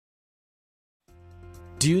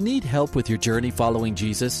Do you need help with your journey following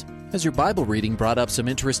Jesus? Has your Bible reading brought up some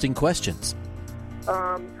interesting questions?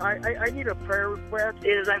 I need a prayer request.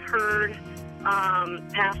 Is I've heard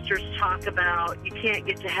pastors talk about you can't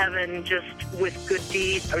get to heaven just with good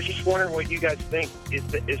deeds. I was just wondering what you guys think. Is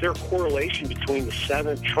there a correlation between the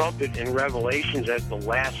seventh trumpet in Revelations as the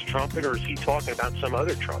last trumpet, or is he talking about some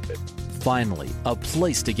other trumpet? Finally, a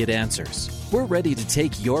place to get answers. We're ready to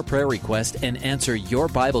take your prayer request and answer your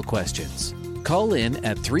Bible questions. Call in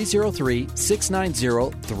at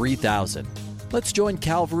 303-690-3000. Let's join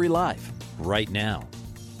Calvary Live right now.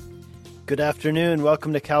 Good afternoon.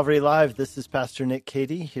 Welcome to Calvary Live. This is Pastor Nick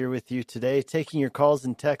Cady here with you today, taking your calls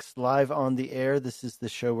and texts live on the air. This is the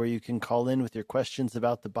show where you can call in with your questions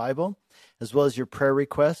about the Bible, as well as your prayer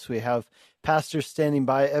requests. We have pastors standing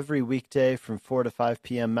by every weekday from 4 to 5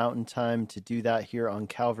 p.m. Mountain Time to do that here on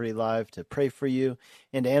Calvary Live, to pray for you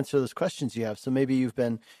and to answer those questions you have. So maybe you've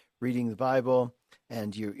been reading the Bible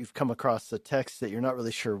and you've come across a text that you're not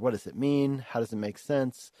really sure, what does it mean? How does it make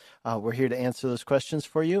sense? We're here to answer those questions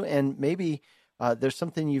for you. And maybe there's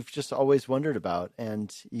something you've just always wondered about,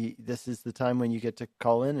 and this is the time when you get to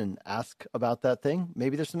call in and ask about that thing.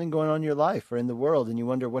 Maybe there's something going on in your life or in the world, and you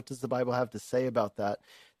wonder, what does the Bible have to say about that?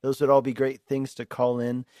 Those would all be great things to call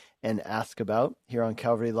in and ask about here on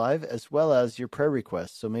Calvary Live, as well as your prayer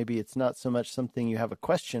requests. So maybe it's not so much something you have a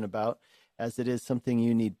question about as it is something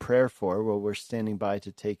you need prayer for. Well, we're standing by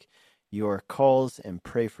to take your calls and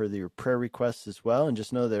pray for your prayer requests as well. And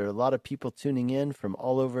just know there are a lot of people tuning in from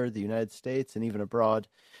all over the United States and even abroad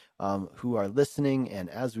who are listening. And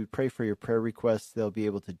as we pray for your prayer requests, they'll be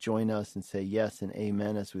able to join us and say yes and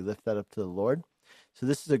amen as we lift that up to the Lord. So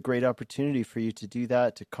this is a great opportunity for you to do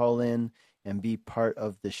that, to call in and be part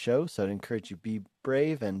of the show. So I'd encourage you, be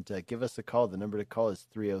brave and give us a call. The number to call is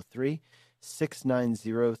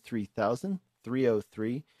 303-690-3000,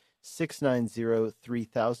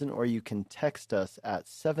 303-690-3000, or you can text us at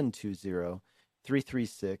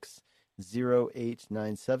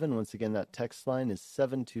 720-336-0897. Once again, that text line is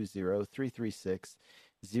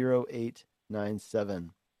 720-336-0897.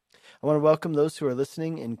 I want to welcome those who are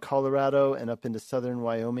listening in Colorado and up into southern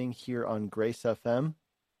Wyoming here on Grace FM.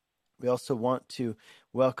 We also want to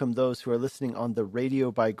welcome those who are listening on the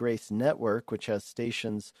Radio by Grace Network, which has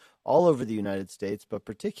stations all over the United States, but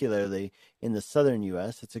particularly in the southern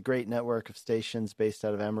U.S. It's a great network of stations based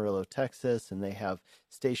out of Amarillo, Texas, and they have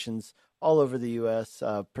stations all over the U.S.,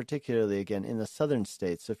 particularly, again, in the southern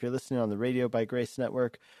states. So if you're listening on the Radio by Grace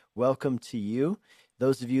Network, welcome to you.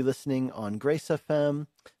 Those of you listening on Grace FM,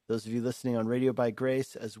 those of you listening on Radio by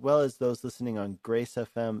Grace, as well as those listening on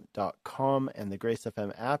gracefm.com and the Grace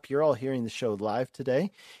FM app, you're all hearing the show live today.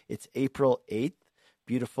 It's April 8th,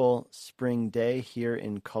 beautiful spring day here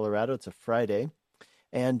in Colorado. It's a Friday.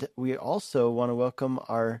 And we also want to welcome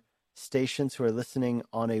our stations who are listening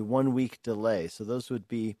on a one-week delay. So those would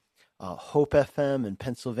be Hope FM in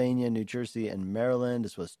Pennsylvania, New Jersey, and Maryland,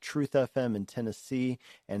 as well as Truth FM in Tennessee,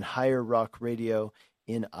 and Higher Rock Radio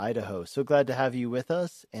in Idaho. So glad to have you with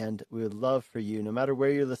us, and we would love for you, no matter where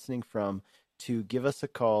you're listening from, to give us a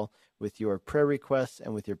call with your prayer requests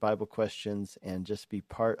and with your Bible questions and just be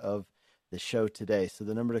part of the show today. So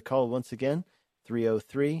the number to call, once again,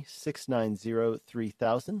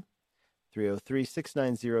 303-690-3000,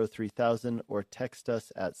 303-690-3000, or text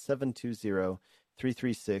us at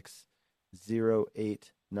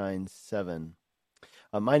 720-336-0897.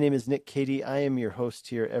 My name is Nick Cady. I am your host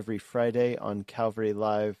here every Friday on Calvary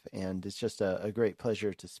Live, and it's just a great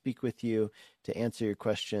pleasure to speak with you, to answer your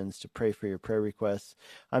questions, to pray for your prayer requests.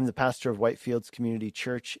 I'm the pastor of Whitefields Community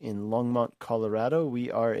Church in Longmont, Colorado.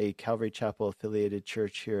 We are a Calvary Chapel affiliated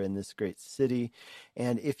church here in this great city,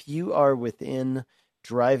 and if you are within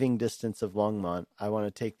driving distance of Longmont, I want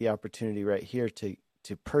to take the opportunity right here to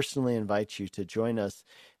personally invite you to join us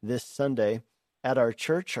this Sunday at our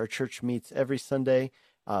church. Our church meets every Sunday.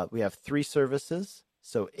 We have 3 services,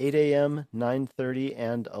 so 8 a.m., 9:30,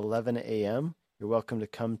 and 11 a.m. You're welcome to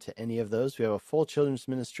come to any of those. We have a full children's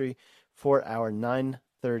ministry for our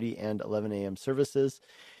 9:30 and 11 a.m. services,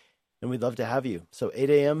 and we'd love to have you. So 8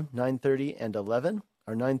 a.m., 9:30, and 11.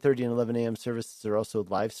 Our 9:30 and 11 a.m. services are also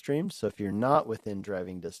live streamed, so if you're not within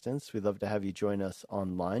driving distance, we'd love to have you join us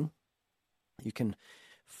online. You can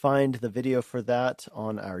find the video for that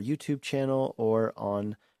on our YouTube channel or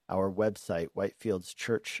on our website,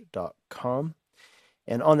 whitefieldschurch.com.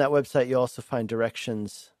 And on that website, you'll also find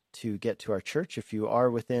directions to get to our church if you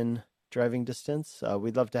are within driving distance.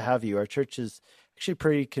 We'd love to have you. Our church is actually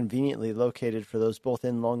pretty conveniently located for those both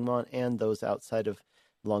in Longmont and those outside of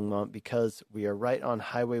Longmont, because we are right on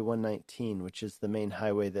Highway 119, which is the main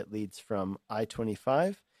highway that leads from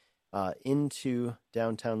I-25 into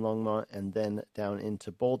downtown Longmont and then down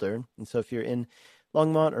into Boulder. And so if you're in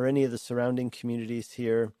Longmont or any of the surrounding communities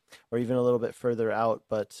here, or even a little bit further out,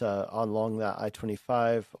 but along that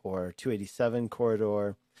I-25 or 287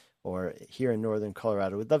 corridor, or here in northern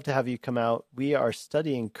Colorado, we'd love to have you come out. We are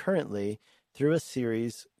studying currently through a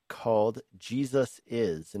series called Jesus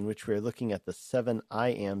Is, in which we're looking at the 7 I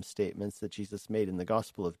am statements that Jesus made in the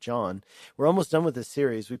Gospel of John. We're almost done with this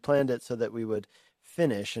series. We planned it so that we would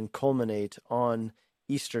finish and culminate on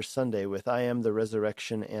Easter Sunday with I am the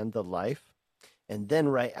resurrection and the life. And then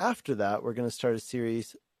right after that, we're going to start a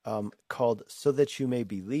series called So That You May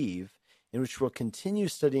Believe, in which we'll continue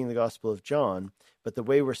studying the Gospel of John. But the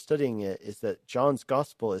way we're studying it is that John's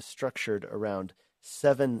Gospel is structured around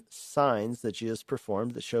 7 signs that Jesus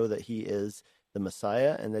performed that show that he is the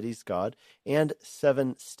Messiah and that he's God, and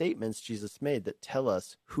 7 statements Jesus made that tell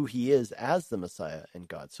us who he is as the Messiah and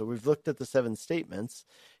God. So we've looked at the 7 statements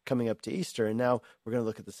coming up to Easter, and now we're going to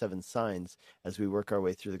look at the 7 signs as we work our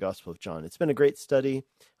way through the Gospel of John. It's been a great study.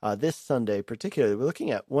 This Sunday particularly, we're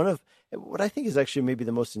looking at one of what I think is actually maybe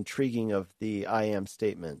the most intriguing of the I am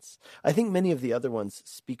statements. I think many of the other ones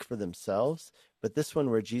speak for themselves, but this one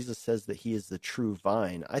where Jesus says that he is the true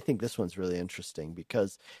vine, I think this one's really interesting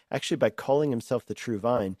because actually by calling himself the true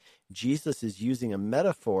vine, Jesus is using a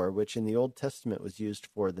metaphor which in the Old Testament was used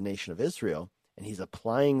for the nation of Israel, and he's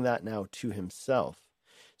applying that now to himself.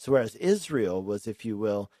 So whereas Israel was, if you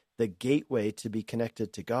will, the gateway to be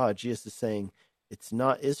connected to God, Jesus is saying, it's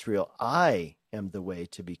not Israel, I am the way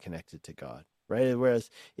to be connected to God. Right? Whereas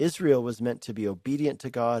Israel was meant to be obedient to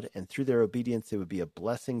God, and through their obedience, it would be a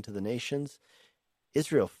blessing to the nations.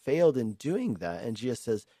 Israel failed in doing that, and Jesus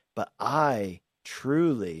says, but I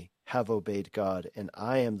truly have obeyed God, and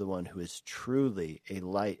I am the one who is truly a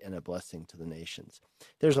light and a blessing to the nations.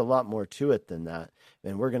 There's a lot more to it than that,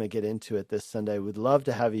 and we're going to get into it this Sunday. We'd love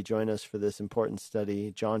to have you join us for this important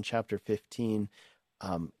study. John chapter 15,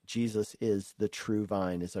 Jesus is the true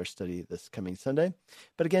vine is our study this coming Sunday.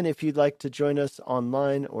 But again, if you'd like to join us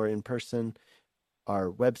online or in person, our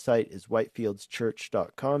website is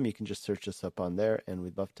whitefieldschurch.com. You can just search us up on there, and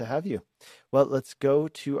we'd love to have you. Well, let's go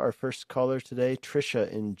to our first caller today, Tricia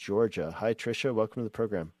in Georgia. Hi, Tricia. Welcome to the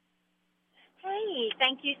program. Hey,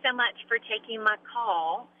 thank you so much for taking my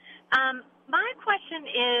call. My question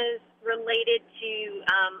is related to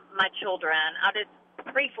my children. I'll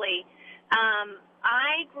just briefly,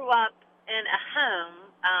 I grew up in a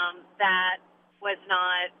home that was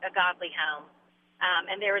not a godly home.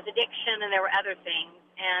 And there was addiction and there were other things.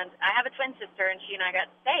 And I have a twin sister, and she and I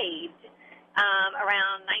got saved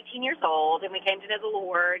around 19 years old, and we came to know the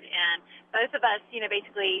Lord. And both of us,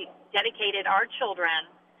 basically dedicated our children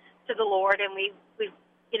to the Lord, and we've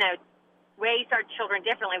raised our children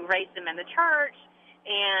differently. We raised them in the church,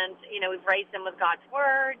 and, we've raised them with God's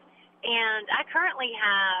Word. And I currently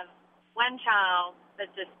have one child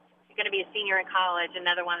that's just going to be a senior in college,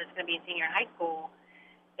 another one that's going to be a senior in high school.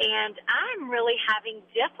 And I'm really having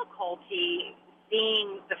difficulty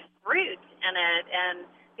seeing the fruit in it. And,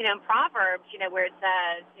 in Proverbs, where it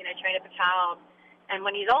says, train up a child, and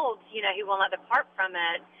when he's old, he will not depart from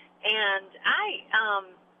it. And I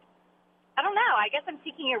don't know. I guess I'm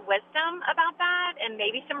seeking your wisdom about that and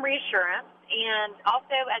maybe some reassurance, and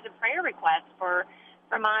also as a prayer request for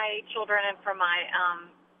my children and for my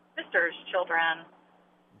sister's children.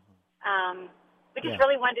 We just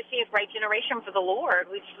really wanted to see a great generation for the Lord.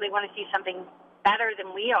 We just really want to see something better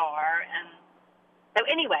than we are. And so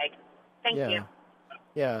anyway, thank you.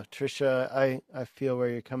 Yeah, Tricia, I feel where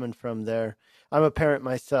you're coming from there. I'm a parent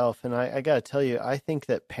myself, and I got to tell you, I think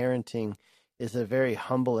that parenting is a very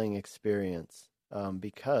humbling experience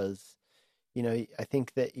because, I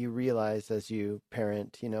think that you realize as you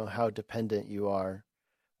parent, how dependent you are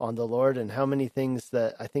on the Lord and how many things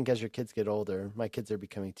that I think as your kids get older, my kids are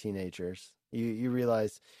becoming teenagers, you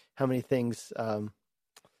realize how many things,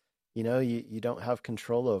 you don't have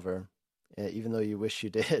control over, even though you wish you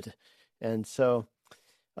did. And so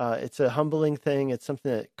it's a humbling thing. It's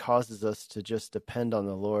something that causes us to just depend on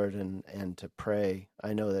the Lord and to pray.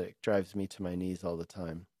 I know that it drives me to my knees all the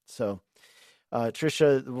time. So,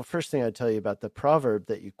 Tricia, the first thing I'd tell you about the proverb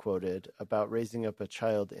that you quoted about raising up a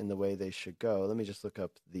child in the way they should go. Let me just look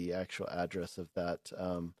up the actual address of that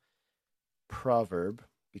proverb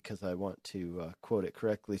because I want to quote it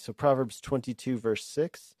correctly. So Proverbs 22, verse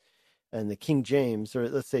 6, and the King James, or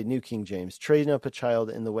let's say New King James, train up a child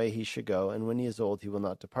in the way he should go, and when he is old, he will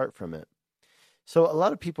not depart from it. So a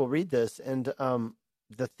lot of people read this, and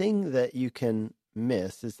the thing that you can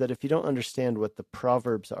miss is that if you don't understand what the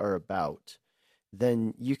Proverbs are about,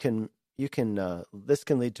 then this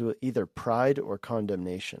can lead to either pride or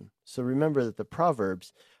condemnation. So remember that the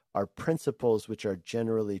Proverbs are principles which are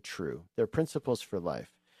generally true. They're principles for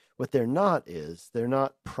life. What they're not is, they're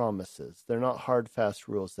not promises. They're not hard, fast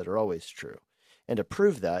rules that are always true. And to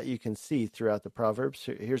prove that, you can see throughout the Proverbs,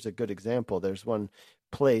 here's a good example. There's one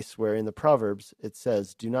place where in the Proverbs it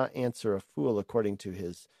says, do not answer a fool according to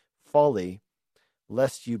his folly,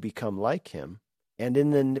 lest you become like him. And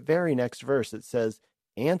in the very next verse it says,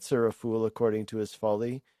 answer a fool according to his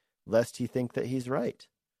folly, lest he think that he's right.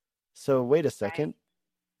 So wait a second.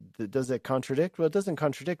 Does it contradict? Well, it doesn't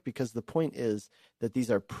contradict, because the point is that these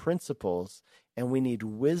are principles and we need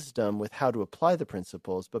wisdom with how to apply the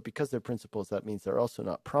principles. But because they're principles, that means they're also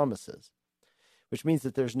not promises, which means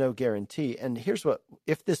that there's no guarantee. And here's what,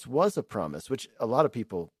 if this was a promise, which a lot of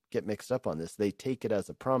people get mixed up on this, they take it as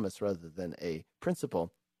a promise rather than a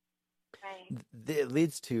principle. Right. It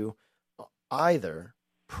leads to either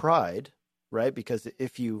pride, right? Because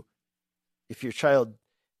if your child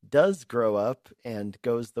does grow up and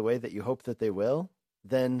goes the way that you hope that they will,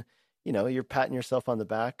 then, you're patting yourself on the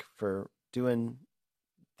back for doing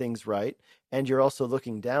things right. And you're also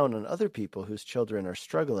looking down on other people whose children are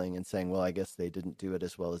struggling and saying, well, I guess they didn't do it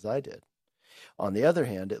as well as I did. On the other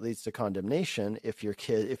hand, it leads to condemnation if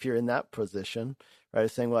you're in that position, right?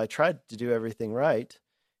 Saying, well, I tried to do everything right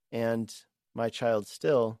and my child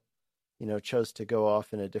still, chose to go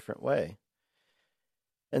off in a different way.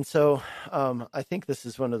 And so I think this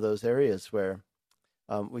is one of those areas where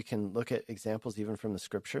we can look at examples even from the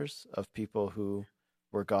scriptures of people who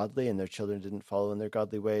were godly and their children didn't follow in their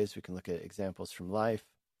godly ways. We can look at examples from life.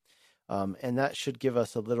 And that should give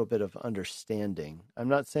us a little bit of understanding. I'm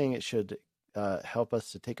not saying it should help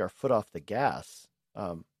us to take our foot off the gas,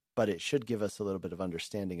 but it should give us a little bit of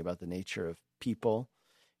understanding about the nature of people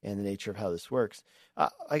and the nature of how this works.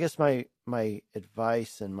 I guess my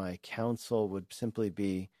advice and my counsel would simply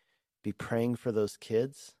be praying for those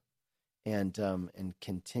kids and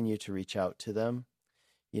continue to reach out to them.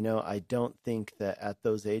 I don't think that at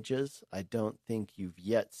those ages, I don't think you've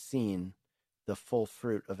yet seen the full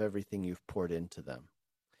fruit of everything you've poured into them.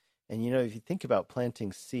 And, if you think about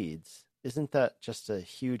planting seeds, isn't that just a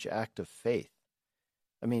huge act of faith?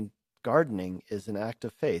 I mean, gardening is an act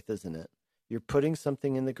of faith, isn't it? You're putting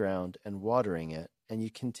something in the ground and watering it, and you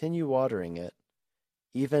continue watering it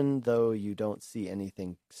even though you don't see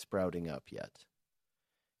anything sprouting up yet.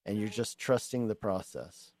 And you're just trusting the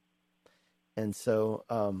process. And so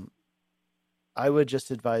I would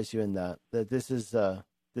just advise you in that this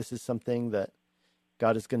is something that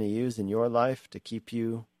God is going to use in your life to keep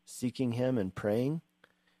you seeking him and praying,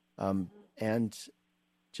 and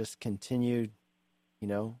just continue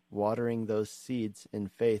watering those seeds in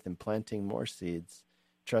faith and planting more seeds,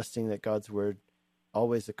 trusting that God's word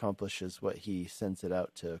always accomplishes what he sends it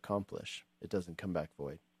out to accomplish. It doesn't come back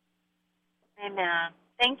void. Amen.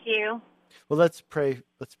 Thank you. Well, let's pray.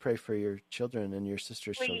 Let's pray for your children and your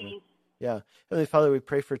sister's children. Yeah. Heavenly Father, we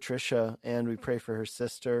pray for Tricia and we pray for her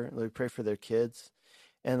sister. Lord, we pray for their kids.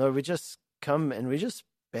 And Lord, we just come and we just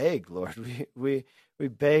beg, Lord. We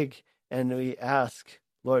beg and we ask,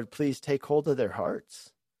 Lord, please take hold of their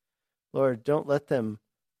hearts. Lord, don't let them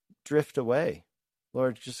drift away.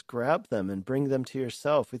 Lord, just grab them and bring them to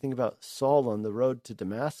yourself. We think about Saul on the road to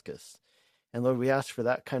Damascus. And Lord, we ask for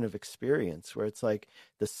that kind of experience where it's like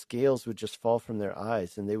the scales would just fall from their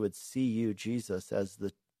eyes and they would see you, Jesus, as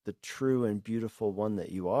the true and beautiful one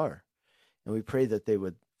that you are. And we pray that they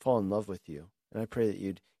would fall in love with you. And I pray that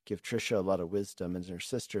you'd give Tricia a lot of wisdom and her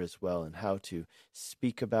sister as well in how to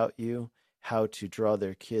speak about you, how to draw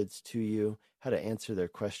their kids to you, how to answer their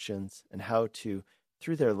questions, and how to,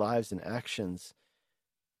 through their lives and actions,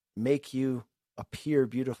 make you appear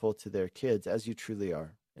beautiful to their kids as you truly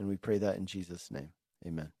are. And we pray that in Jesus' name.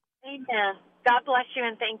 Amen. Amen. God bless you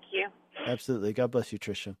and thank you. Absolutely. God bless you,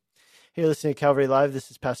 Tricia. Hey, listening to Calvary Live.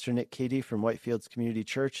 This is Pastor Nick Cady from Whitefields Community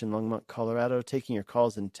Church in Longmont, Colorado, taking your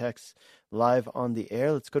calls and texts live on the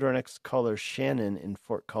air. Let's go to our next caller, Shannon in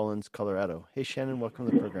Fort Collins, Colorado. Hey, Shannon, welcome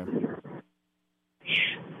to the program.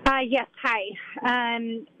 Yes, hi.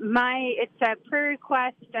 It's a prayer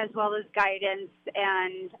request as well as guidance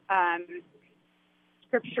and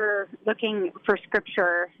scripture, looking for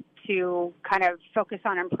scripture to kind of focus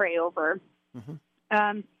on and pray over.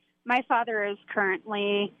 Mm-hmm. My father is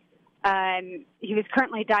currently, he was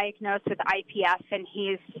currently diagnosed with IPF, and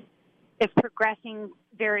it's progressing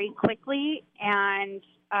very quickly, and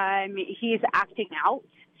he's acting out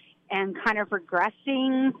and kind of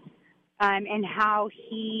regressing in how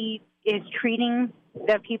he is treating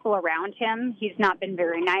the people around him. He's not been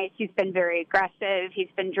very nice. He's been very aggressive. He's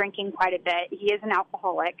been drinking quite a bit. He is an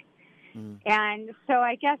alcoholic. Mm. And so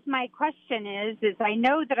I guess my question is I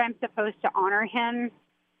know that I'm supposed to honor him,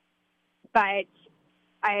 but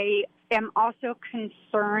I am also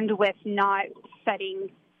concerned with not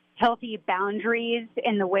setting healthy boundaries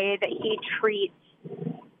in the way that he treats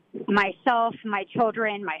myself, my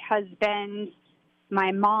children, my husband,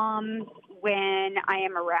 my mom when I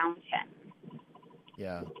am around him.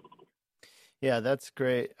 Yeah. Yeah, that's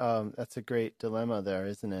great. That's a great dilemma there,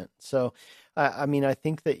 isn't it? So, I mean, I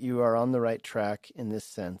think that you are on the right track in this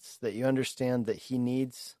sense, that you understand that he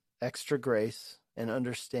needs extra grace and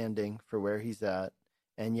understanding for where he's at,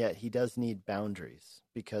 and yet he does need boundaries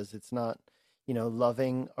because it's not,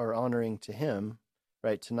 loving or honoring to him,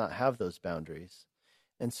 right, to not have those boundaries.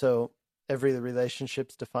 And so every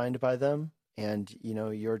relationship's defined by them, and,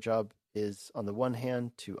 your job is on the one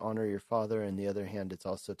hand to honor your father, and the other hand it's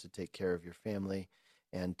also to take care of your family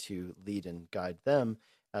and to lead and guide them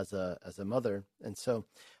as a mother. And so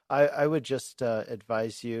I would just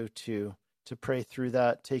advise you to pray through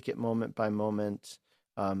that, take it moment by moment,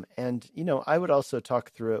 and I would also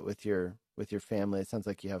talk through it with your family. It sounds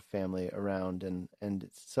like you have family around, and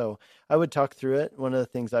so I would talk through it. One of the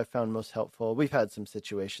things I found most helpful, we've had some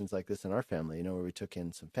situations like this in our family, where we took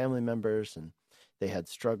in some family members and they had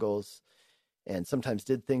struggles and sometimes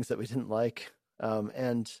did things that we didn't like.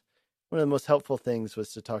 And one of the most helpful things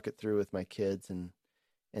was to talk it through with my kids and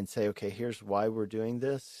say, okay, here's why we're doing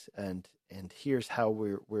this. And here's how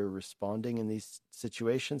we're responding in these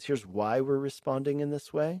situations. Here's why we're responding in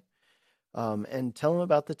this way. And tell them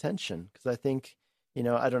about the tension. Because I think,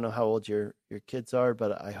 I don't know how old your kids are,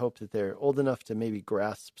 but I hope that they're old enough to maybe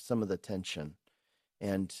grasp some of the tension.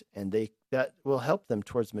 And that will help them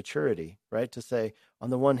towards maturity, right? To say, on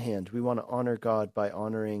the one hand, we want to honor God by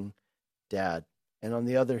honoring Dad. And on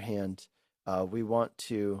the other hand, we want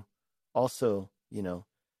to also,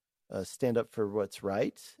 stand up for what's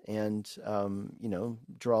right and,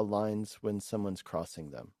 draw lines when someone's crossing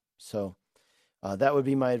them. So that would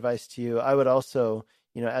be my advice to you. I would also,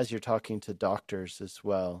 as you're talking to doctors as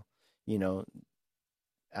well,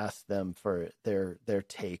 ask them for their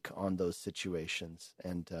take on those situations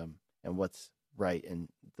and what's right and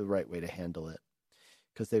the right way to handle it,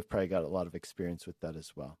 because they've probably got a lot of experience with that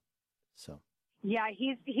as well. So yeah,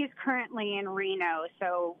 he's currently in Reno,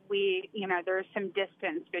 so we there's some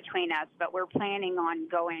distance between us, but we're planning on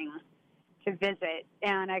going to visit.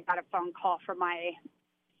 And I got a phone call from my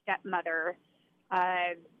stepmother.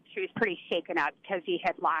 She was pretty shaken up because he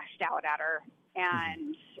had lashed out at her,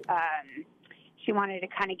 and she wanted to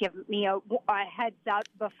kind of give me a heads up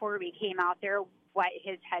before we came out there what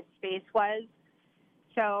his headspace was.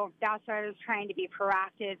 So that's why I was trying to be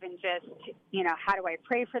proactive and just, how do I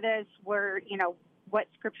pray for this? What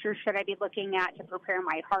scripture should I be looking at to prepare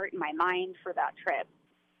my heart and my mind for that trip?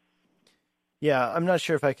 Yeah, I'm not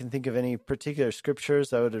sure if I can think of any particular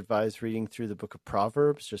scriptures. I would advise reading through the book of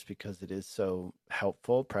Proverbs just because it is so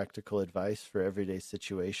helpful, practical advice for everyday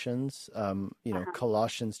situations.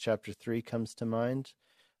 Colossians chapter 3 comes to mind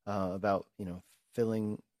about,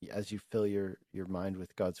 filling, as you fill your mind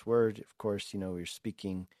with God's word. Of course, you're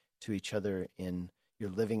speaking to each other you're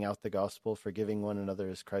living out the gospel, forgiving one another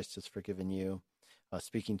as Christ has forgiven you,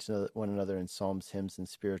 speaking to one another in psalms, hymns, and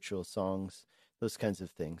spiritual songs, those kinds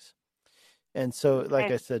of things. And so,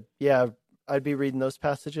 like I said, yeah, I'd be reading those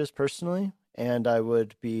passages personally, and I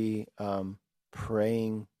would be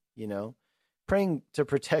praying to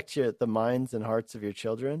protect the minds and hearts of your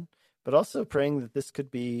children, but also praying that this could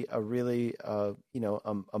be a really, a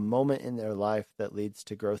moment in their life that leads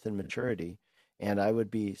to growth and maturity. And I would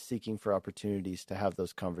be seeking for opportunities to have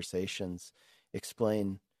those conversations,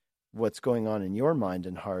 explain what's going on in your mind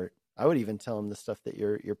and heart. I would even tell them the stuff that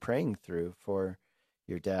you're praying through for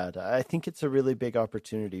your dad. I think it's a really big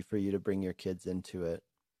opportunity for you to bring your kids into it.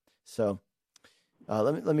 So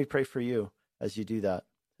let me pray for you as you do that.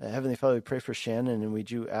 Heavenly Father, we pray for Shannon, and we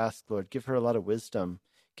do ask, Lord, give her a lot of wisdom.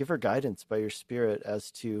 Give her guidance by your Spirit as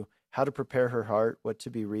to how to prepare her heart, what to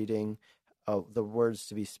be reading, the words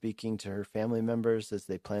to be speaking to her family members as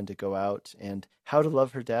they plan to go out, and how to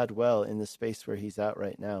love her dad well in the space where he's at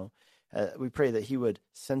right now. We pray that he would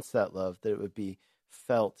sense that love, that it would be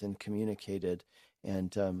felt and communicated.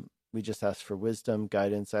 And we just ask for wisdom,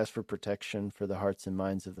 guidance, ask for protection for the hearts and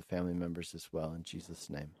minds of the family members as well. In Jesus'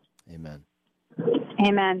 name, amen.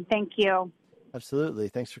 Amen. Thank you. Absolutely.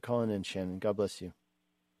 Thanks for calling in, Shannon. God bless you.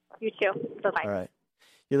 You too. Bye-bye. All right.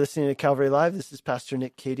 You're listening to Calvary Live. This is Pastor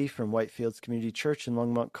Nick Cady from Whitefields Community Church in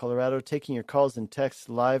Longmont, Colorado, taking your calls and texts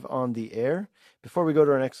live on the air. Before we go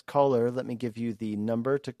to our next caller, let me give you the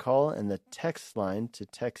number to call and the text line to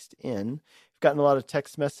text in. We've gotten a lot of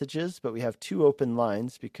text messages, but we have 2 open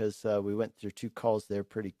lines because we went through 2 calls there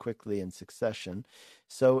pretty quickly in succession.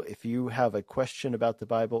 So if you have a question about the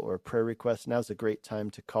Bible or a prayer request, now's a great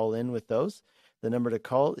time to call in with those. The number to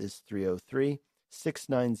call is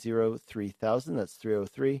 303-690-3000. That's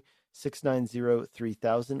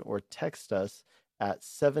 303-690-3000, or text us at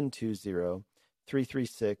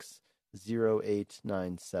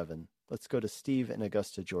 720-336-0897. Let's go to Steve in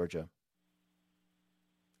Augusta, Georgia.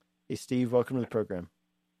 Hey, Steve, welcome to the program.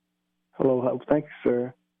 Hello, thank you,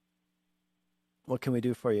 sir. What can we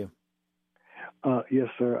do for you? Yes,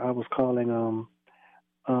 sir. I was calling.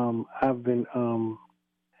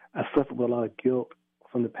 I suffered with a lot of guilt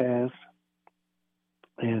from the past,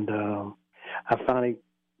 and I finally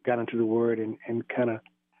got into the Word and kind of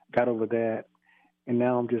got over that, and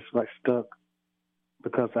now I'm just like stuck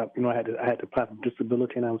because I had to apply for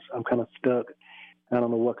disability, and I'm kind of stuck. I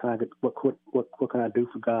don't know what can I do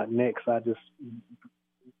for God next.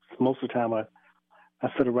 Most of the time I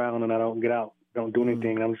sit around and I don't get out, don't do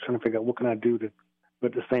anything. And I'm just trying to figure out what can I do to,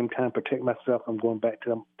 but at the same time protect myself from going back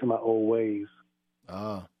to my old ways.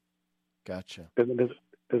 Ah, gotcha. Does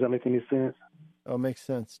that make any sense? Oh, makes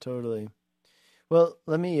sense, totally. Well,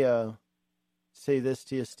 let me say this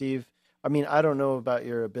to you, Steve. I mean, I don't know about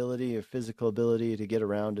your physical ability to get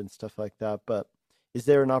around and stuff like that, but is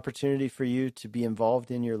there an opportunity for you to be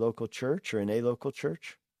involved in your local church or in a local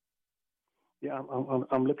church? Yeah,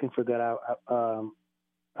 I'm looking for that.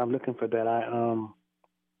 I'm looking for that.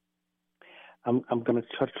 I'm going to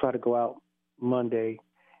try to go out Monday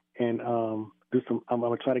and do some. I'm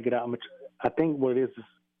going to try to get out. I think what it is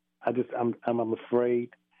I'm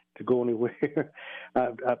afraid to go anywhere.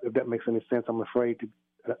 If that makes any sense, I'm afraid to,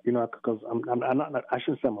 because I'm not. I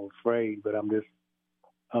shouldn't say I'm afraid, but I'm just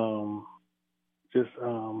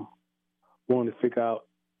wanting to figure out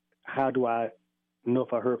how do I know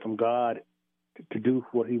if I heard from God to do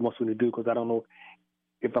what He wants me to do, because I don't know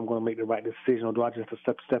if I'm going to make the right decision, or do I just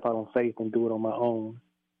step out on faith and do it on my own?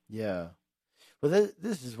 Yeah. Well,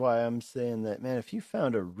 this is why I'm saying that, man, if you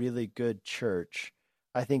found a really good church,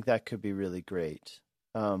 I think that could be really great.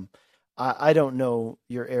 I don't know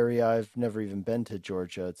your area. I've never even been to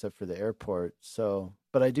Georgia except for the airport. So,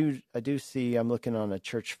 but I do see, I'm looking on a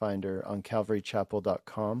church finder on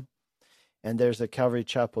calvarychapel.com, and there's a Calvary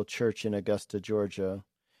Chapel Church in Augusta, Georgia.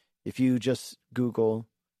 If you just Google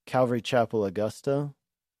Calvary Chapel Augusta,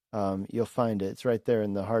 you'll find it. It's right there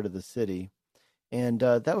in the heart of the city. And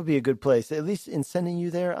that would be a good place. At least in sending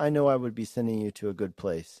you there, I know I would be sending you to a good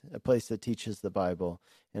place, a place that teaches the Bible,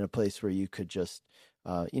 and a place where you could just,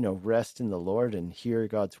 rest in the Lord and hear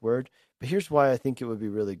God's word. But here's why I think it would be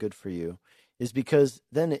really good for you, is because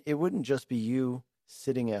then it wouldn't just be you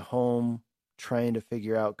sitting at home trying to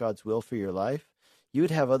figure out God's will for your life. You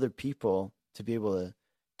would have other people to be able to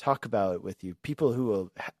talk about it with you, people who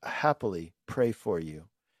will happily pray for you,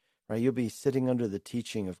 right? You'll be sitting under the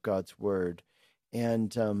teaching of God's word.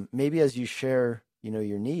 And maybe as you share,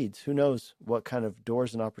 your needs, who knows what kind of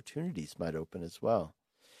doors and opportunities might open as well.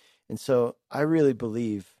 And so I really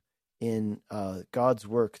believe in God's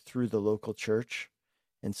work through the local church.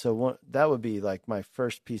 And so that would be like my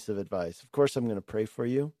first piece of advice. Of course, I'm going to pray for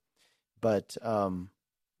you, but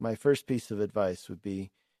my first piece of advice would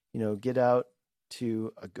be, get out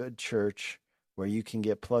to a good church where you can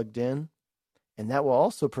get plugged in. And that will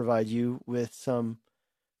also provide you with some,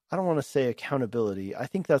 I don't want to say accountability. I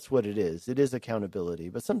think that's what it is. It is accountability.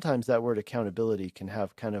 But sometimes that word accountability can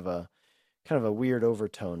have kind of a weird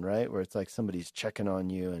overtone, right? Where it's like somebody's checking on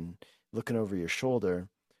you and looking over your shoulder.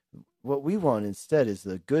 What we want instead is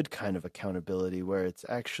the good kind of accountability, where it's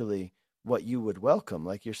actually what you would welcome.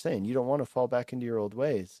 Like you're saying, you don't want to fall back into your old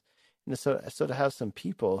ways. And so to have some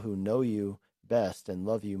people who know you best and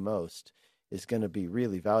love you most is going to be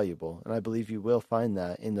really valuable. And I believe you will find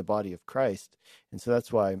that in the body of Christ. And so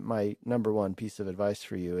that's why my number one piece of advice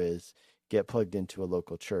for you is get plugged into a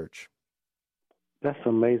local church. That's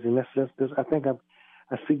amazing. That's I think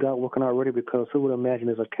I see God working already, because who would imagine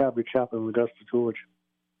there's a Calvary Chapel in Augusta, Georgia?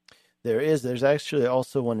 There's actually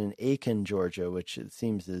also one in Aiken, Georgia, which it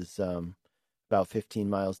seems is about 15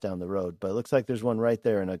 miles down the road. But it looks like there's one right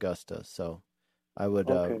there in Augusta. So I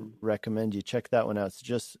would recommend you check that one out. So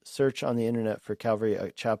just search on the internet for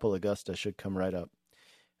Calvary Chapel Augusta, should come right up.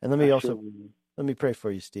 And let me pray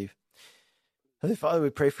for you, Steve. Heavenly Father, we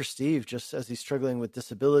pray for Steve, just as he's struggling with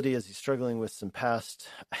disability, as he's struggling with some past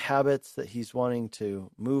habits that he's wanting to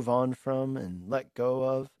move on from and let go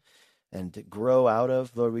of and to grow out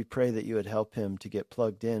of. Lord, we pray that you would help him to get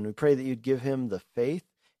plugged in. We pray that you'd give him the faith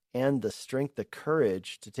and the strength, the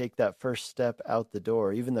courage to take that first step out the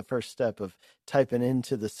door, even the first step of typing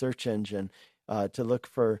into the search engine to look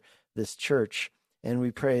for this church. And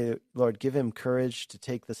we pray, Lord, give him courage to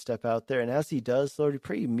take the step out there. And as he does, Lord, we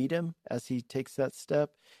pray you meet him as he takes that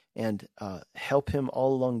step and help him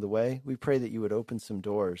all along the way. We pray that you would open some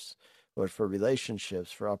doors Lord, for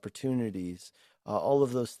relationships, for opportunities, all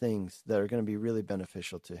of those things that are going to be really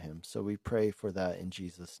beneficial to him. So we pray for that in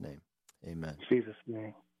Jesus' name. Amen. In Jesus'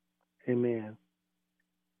 name. Amen.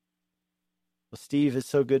 Well, Steve, it's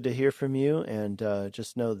so good to hear from you, and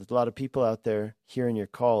just know there's a lot of people out there hearing your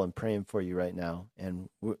call and praying for you right now. And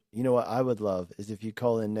you know what I would love is if you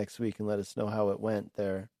call in next week and let us know how it went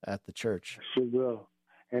there at the church. I sure will.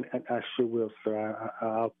 And I sure will, sir.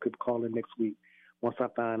 I'll call in next week. Once I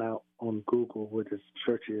find out on Google where this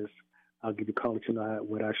church is, I'll give you a call and let you know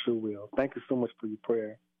what I sure will. Thank you so much for your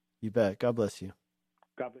prayer. You bet. God bless you.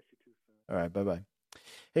 God bless you too, sir. All right. Bye-bye.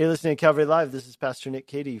 Hey, listening to Calvary Live. This is Pastor Nick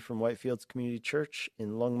Cady from Whitefields Community Church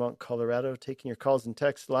in Longmont, Colorado, taking your calls and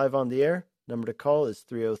texts live on the air. Number to call is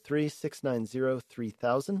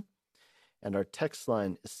 303-690-3000, and our text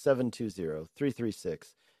line is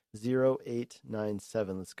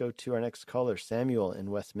 720-336-0897. Let's go to our next caller, Samuel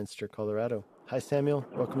in Westminster, Colorado. Hi, Samuel.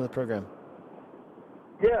 Welcome to the program.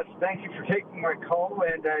 Yes, thank you for taking my call,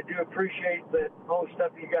 and I do appreciate all the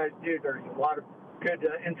stuff you guys do. There's a lot of good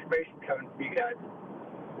information coming from you guys.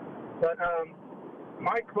 But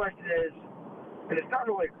my question is, and it's not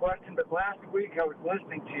really a question, but last week I was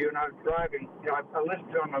listening to you and I was driving. I listened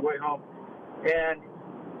to you on my way home, and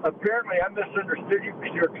apparently I misunderstood you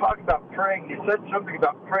because you were talking about praying. You said something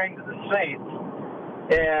about praying to the saints,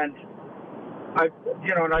 and I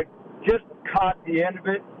just caught the end of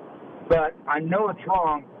it, but I know it's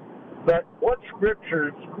wrong. But what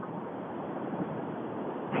scriptures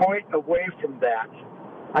point away from that?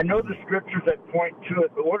 I know the scriptures that point to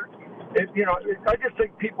it, but I just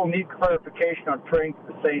think people need clarification on praying to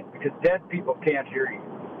the saints because dead people can't hear you.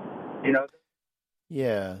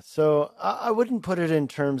 Yeah, so I wouldn't put it in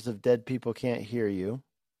terms of dead people can't hear you.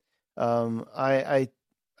 I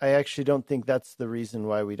actually don't think that's the reason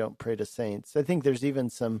why we don't pray to saints. I think there's even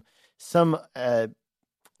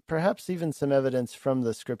perhaps even some evidence from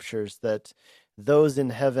the scriptures that those in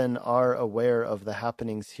heaven are aware of the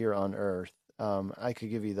happenings here on earth. I could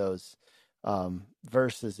give you those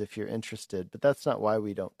verses if you're interested, but that's not why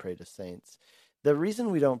we don't pray to saints. The reason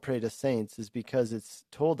we don't pray to saints is because it's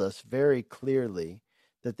told us very clearly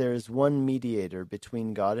that there is one mediator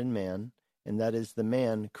between God and man, and that is the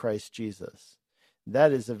man, Christ Jesus.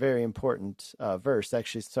 That is a very important verse.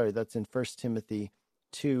 Actually, that's in 1 Timothy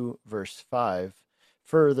 2, verse 5.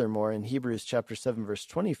 Furthermore, in Hebrews chapter 7, verse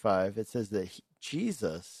 25, it says that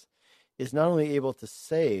Jesus is not only able to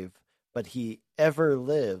save, but he ever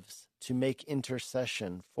lives to make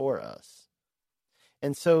intercession for us.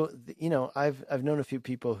 And so, I've known a few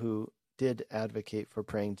people who did advocate for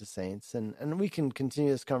praying to saints, and we can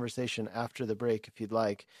continue this conversation after the break if you'd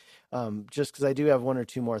like, just because I do have one or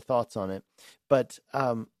two more thoughts on it. But,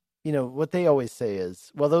 what they always say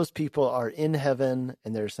is, well, those people are in heaven,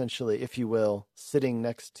 and they're essentially, if you will, sitting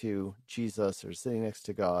next to Jesus or sitting next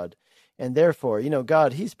to God. And therefore,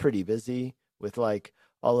 God, he's pretty busy with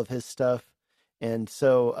all of his stuff. And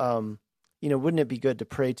so, wouldn't it be good to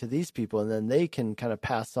pray to these people and then they can kind of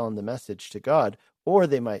pass on the message to God? Or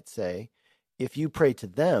they might say, if you pray to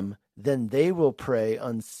them, then they will pray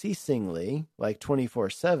unceasingly,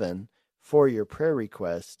 24/7, for your prayer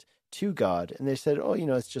request to God. And they said,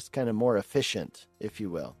 it's just kind of more efficient, if you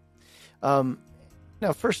will.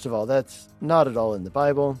 Now, first of all, that's not at all in the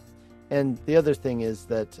Bible. And the other thing is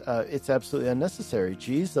that it's absolutely unnecessary.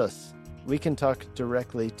 We can talk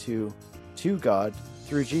directly to God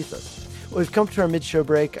through Jesus. Well, we've come to our mid-show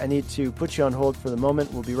break. I need to put you on hold for the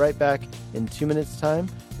moment. We'll be right back in 2 minutes' time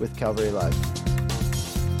with Calvary Live.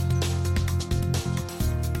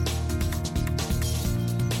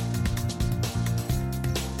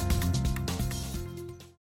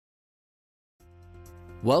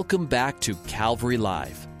 Welcome back to Calvary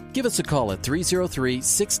Live. Give us a call at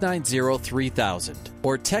 303-690-3000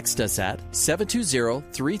 or text us at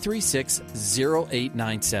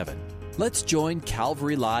 720-336-0897. Let's join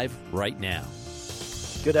Calvary Live right now.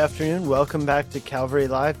 Good afternoon. Welcome back to Calvary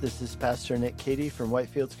Live. This is Pastor Nick Cady from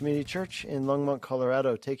Whitefields Community Church in Longmont,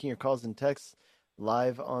 Colorado, taking your calls and texts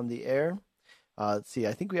live on the air. Let's see.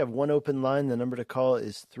 I think we have one open line. The number to call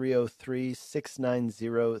is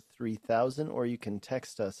 303-690-3000, or you can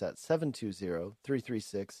text us at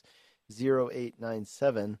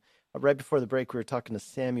 720-336-0897. Right before the break, we were talking to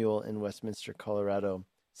Samuel in Westminster, Colorado.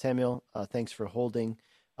 Samuel, thanks for holding.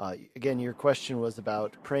 Again, your question was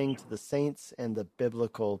about praying to the saints and the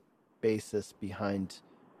biblical basis behind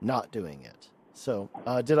not doing it. So,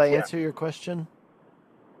 did I answer your question?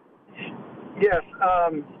 Yes.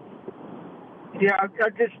 I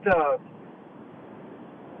just,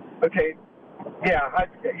 okay. Yeah,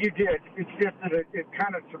 you did. It's just that it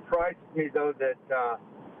kind of surprises me, though, that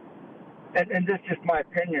and this is just my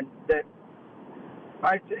opinion, that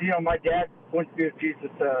my dad went to be with Jesus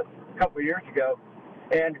a couple of years ago,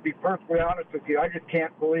 and to be perfectly honest with you, I just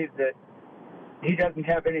can't believe that he doesn't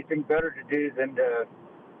have anything better to do than to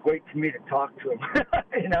wait for me to talk to him.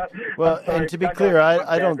 Well, and to be clear,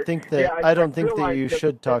 I don't think that I don't think that you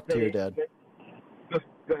should talk to your dad.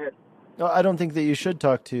 Go ahead. No, I don't think that you should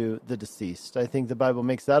talk to the deceased. I think the Bible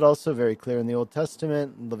makes that also very clear in the Old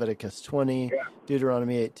Testament, Leviticus 20,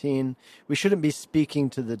 Deuteronomy 18. We shouldn't be speaking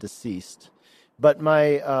to the deceased. But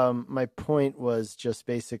my point was just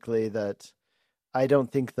basically that I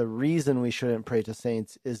don't think the reason we shouldn't pray to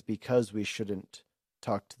saints is because we shouldn't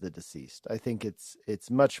talk to the deceased. I think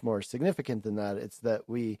it's much more significant than that. It's that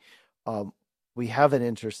we have an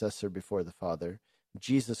intercessor before the Father,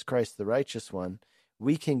 Jesus Christ, the righteous one.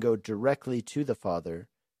 We can go directly to the Father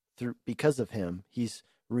because of him. He's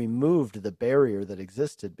removed the barrier that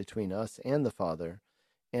existed between us and the Father.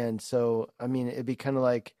 And so, I mean, it'd be kind of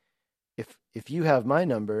like if you have my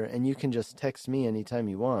number and you can just text me anytime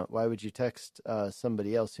you want, why would you text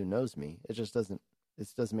somebody else who knows me? It doesn't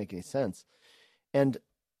make any sense. And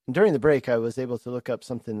during the break, I was able to look up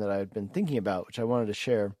something that I had been thinking about, which I wanted to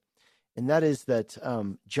share. And that is that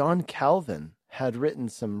John Calvin had written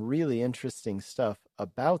some really interesting stuff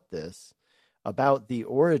about this, about the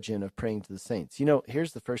origin of praying to the saints.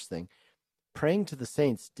 Here's the first thing. Praying to the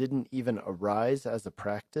saints didn't even arise as a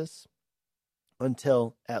practice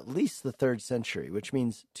until at least the 3rd century, which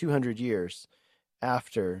means 200 years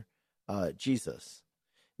after Jesus.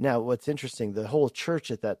 Now, what's interesting, the whole church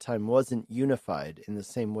at that time wasn't unified in the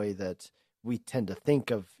same way that we tend to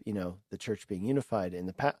think of, the church being unified in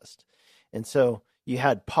the past. And so you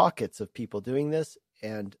had pockets of people doing this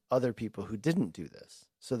and other people who didn't do this.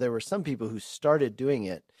 So there were some people who started doing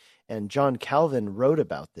it, and John Calvin wrote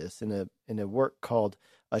about this in a work called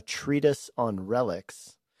A Treatise on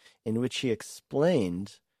Relics, in which he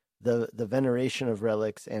explained the veneration of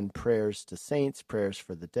relics and prayers to saints, prayers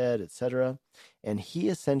for the dead, etc. And he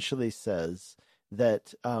essentially says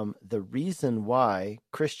that the reason why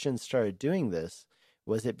Christians started doing this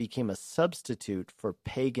was it became a substitute for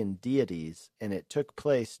pagan deities, and it took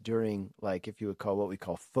place during, like, if you would call what we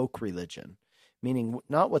call folk religion, meaning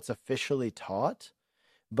not what's officially taught,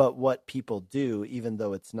 but what people do even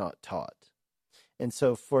though it's not taught. And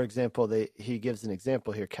so, for example, he gives an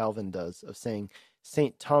example here, Calvin does, of saying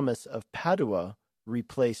St. Thomas of Padua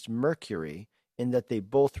replaced Mercury in that they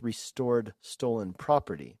both restored stolen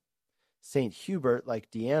property. St. Hubert,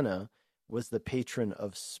 like Diana, was the patron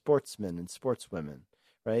of sportsmen and sportswomen,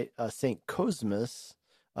 right? St. Cosmas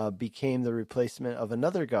became the replacement of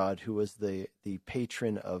another god who was the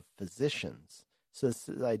patron of physicians. So it's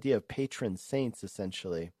the idea of patron saints,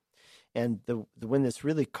 essentially. And when this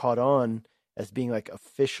really caught on as being like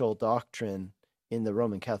official doctrine in the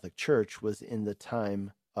Roman Catholic Church was in the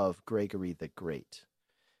time of Gregory the Great,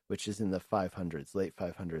 which is in the 500s, late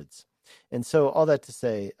 500s. And so all that to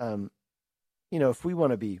say, if we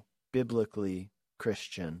want to be biblically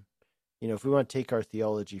Christian, if we want to take our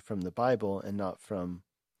theology from the Bible and not from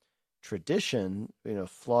tradition,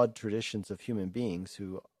 flawed traditions of human beings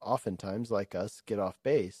who oftentimes, like us, get off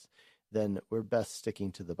base, then we're best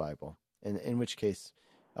sticking to the Bible. And in which case,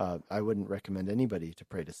 I wouldn't recommend anybody to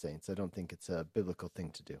pray to saints. I don't think it's a biblical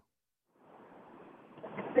thing to do.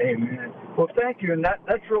 Amen. Well, thank you. And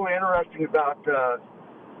that's really interesting about,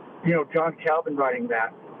 John Calvin writing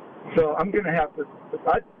that. So I'm going to have to,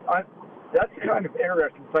 that's kind of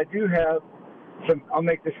interesting. So I do have I'll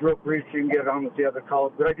make this real brief so you can get on with the other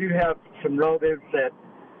calls, but I do have some relatives that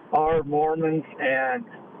are Mormons, and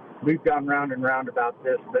we've gone round and round about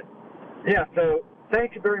this. But, yeah, so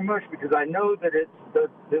thank you very much, because I know that it's the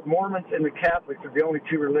Mormons and the Catholics are the only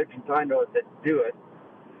two religions I know that do it.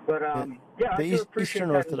 But, yeah, I do appreciate Eastern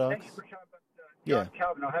that. Orthodox. Thank you for talking about John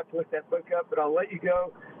Calvin. I'll have to look that book up, but I'll let you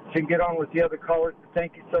go so you can get on with the other callers.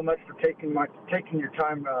 Thank you so much for taking your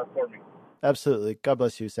time for me. Absolutely. God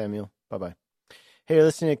bless you, Samuel. Bye-bye. Hey, you're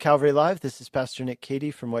listening to Calvary Live. This is Pastor Nick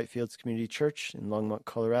Cady from Whitefields Community Church in Longmont,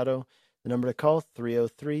 Colorado. The number to call,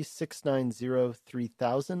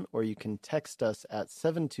 303-690-3000, or you can text us at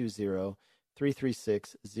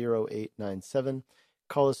 720-336-0897.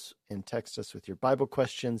 Call us and text us with your Bible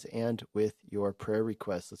questions and with your prayer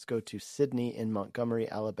requests. Let's go to Sydney in Montgomery,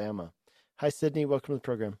 Alabama. Hi, Sydney. Welcome to the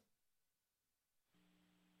program.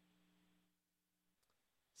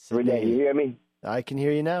 Sydney, every day, you hear me? I can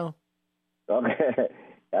hear you now. Okay,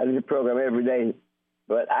 I do the program every day,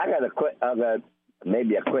 but I got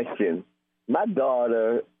maybe a question. My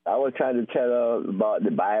daughter, I was trying to tell her about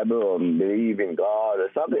the Bible or believe in God or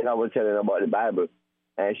something. I was telling her about the Bible,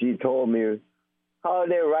 and she told me, how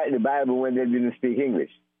they write the Bible when they didn't speak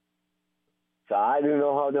English? So I don't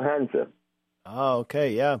know how to answer. Oh,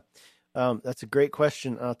 okay, yeah. That's a great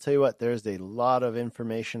question. I'll tell you what, there's a lot of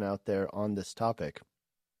information out there on this topic.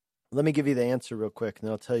 Let me give you the answer real quick, and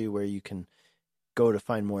then I'll tell you where you can go to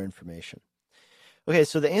find more information. Okay,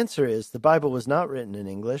 so the answer is the Bible was not written in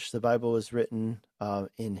English. The Bible was written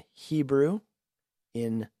in Hebrew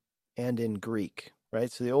and in Greek, right?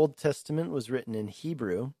 So the Old Testament was written in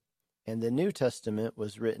Hebrew, and the New Testament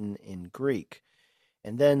was written in Greek.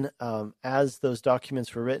 And then as those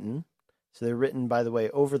documents were written, so they're written, by the way,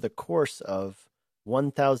 over the course of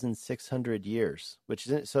 1,600 years,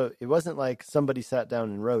 so it wasn't like somebody sat down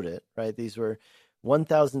and wrote it, right? These were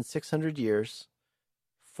 1,600 years,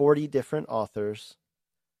 40 different authors,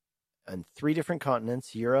 and 3 different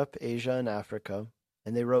continents, Europe, Asia, and Africa,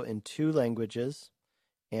 and they wrote in 2 languages,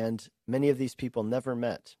 and many of these people never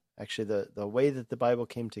met. Actually, the way that the Bible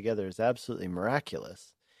came together is absolutely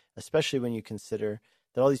miraculous, especially when you consider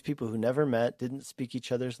that all these people who never met, didn't speak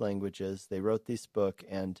each other's languages, they wrote this book,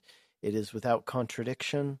 and it is without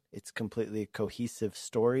contradiction. It's completely a cohesive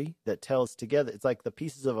story that tells together. It's like the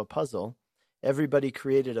pieces of a puzzle. Everybody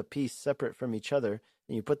created a piece separate from each other,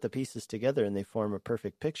 and you put the pieces together and they form a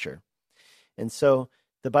perfect picture. And so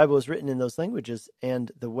the Bible is written in those languages,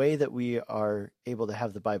 and the way that we are able to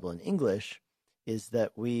have the Bible in English is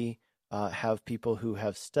that we have people who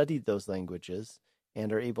have studied those languages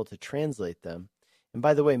and are able to translate them. And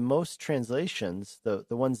by the way, most translations, the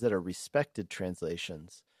ones that are respected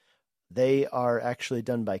translations, they are actually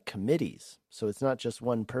done by committees. So it's not just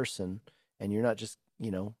one person, and you're not just,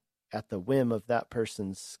 at the whim of that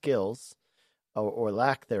person's skills or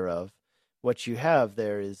lack thereof. What you have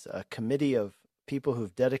there is a committee of people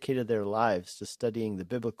who've dedicated their lives to studying the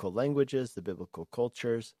biblical languages, the biblical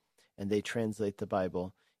cultures, and they translate the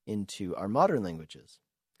Bible into our modern languages.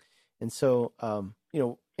 And so,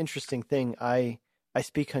 interesting thing, I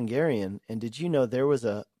speak Hungarian, and did you know there was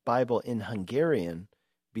a Bible in Hungarian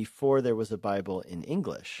before there was a Bible in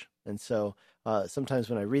English? And so sometimes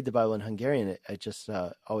when I read the Bible in Hungarian, it just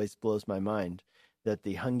always blows my mind that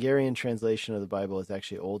the Hungarian translation of the Bible is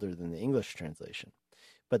actually older than the English translation.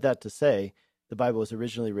 But that to say, the Bible was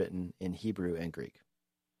originally written in Hebrew and Greek.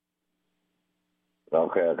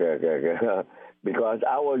 Okay. Because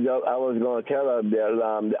I was going to tell her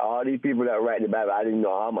that all these people that write the Bible, I didn't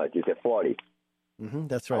know how much. You said 40.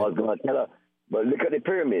 That's right. I was going to tell her, but look at the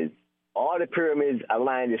pyramids. All the pyramids are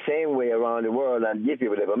lined the same way around the world, and these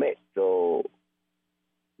people never met. So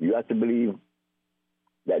you have to believe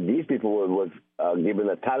that these people was given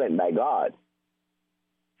a talent by God.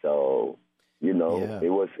 So it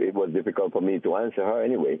was difficult for me to answer her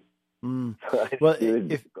anyway. Well,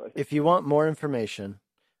 if you want more information,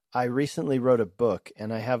 I recently wrote a book,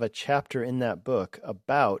 and I have a chapter in that book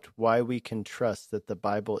about why we can trust that the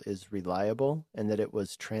Bible is reliable and that it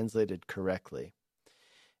was translated correctly.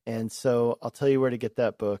 And so I'll tell you where to get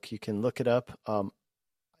that book. You can look it up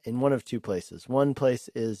in one of 2 places. One place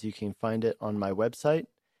is you can find it on my website,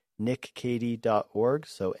 nickcady.org,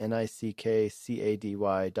 so nickcady.org.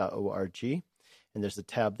 And there's a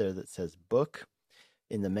tab there that says book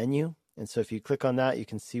in the menu. And so if you click on that, you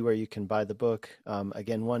can see where you can buy the book.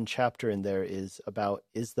 Again, one chapter in there is about,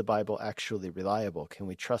 is the Bible actually reliable? Can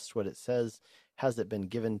we trust what it says? Has it been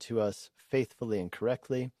given to us faithfully and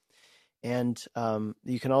correctly? And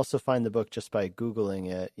you can also find the book just by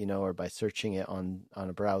Googling it, or by searching it on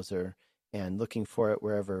a browser and looking for it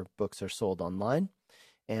wherever books are sold online.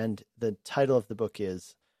 And the title of the book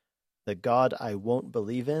is The God I Won't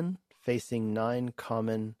Believe In, Facing 9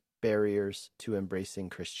 Common Barriers to Embracing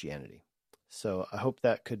Christianity. So I hope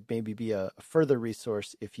that could maybe be a further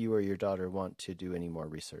resource if you or your daughter want to do any more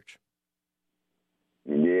research.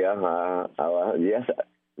 Yeah, yes.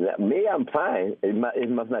 Me, I'm fine.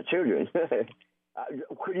 It's my children.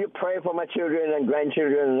 Could you pray for my children and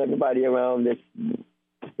grandchildren and everybody around this?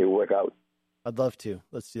 It'll work out. I'd love to.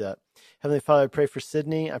 Let's do that. Heavenly Father, I pray for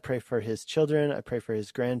Sydney. I pray for his children. I pray for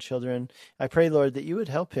his grandchildren. I pray, Lord, that you would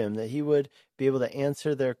help him, that he would be able to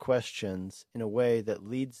answer their questions in a way that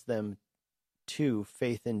leads them to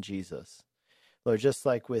faith in Jesus. Lord, just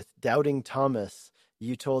like with doubting Thomas,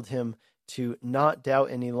 you told him to not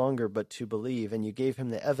doubt any longer, but to believe, and you gave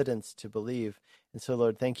him the evidence to believe. And so,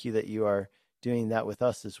 Lord, thank you that you are doing that with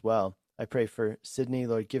us as well. I pray for Sydney,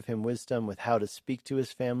 Lord, give him wisdom with how to speak to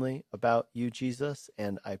his family about you, Jesus,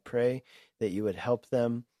 and I pray that you would help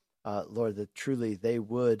them, Lord, that truly they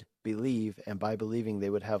would believe, and by believing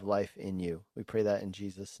they would have life in you. We pray that in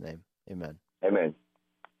Jesus' name. Amen. Amen.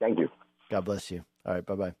 Thank you. God bless you. All right,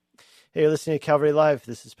 bye-bye. Hey, you're listening to Calvary Live.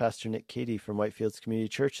 This is Pastor Nick Cady from Whitefields Community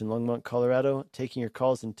Church in Longmont, Colorado, taking your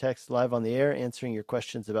calls and texts live on the air, answering your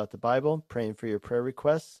questions about the Bible, praying for your prayer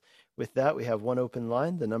requests. With that, we have one open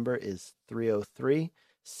line. The number is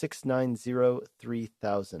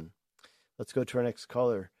 303-690-3000. Let's go to our next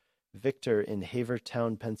caller, Victor in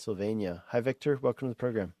Havertown, Pennsylvania. Hi, Victor. Welcome to the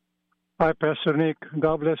program. Hi, Pastor Nick.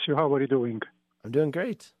 God bless you. How are you doing? I'm doing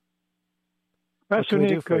great. Pastor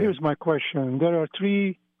Nick, here's my question. There are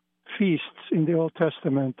 3 feasts in the Old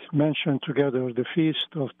Testament mentioned together, the Feast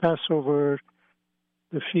of Passover,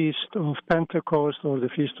 the Feast of Pentecost, or the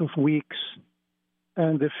Feast of Weeks,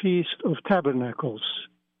 and the Feast of Tabernacles,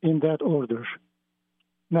 in that order.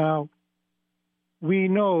 Now, we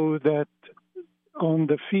know that on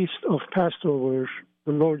the Feast of Passover,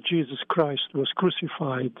 the Lord Jesus Christ was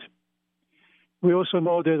crucified. We also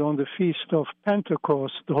know that on the Feast of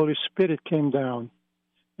Pentecost, the Holy Spirit came down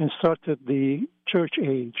and started the church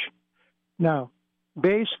age. Now,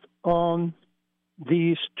 based on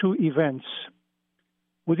these 2 events,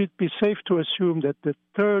 would it be safe to assume that the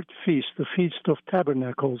 3rd feast, the Feast of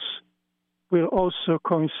Tabernacles, will also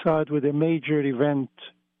coincide with a major event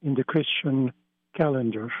in the Christian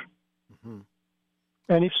calendar? Mm-hmm.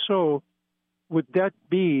 And if so, would that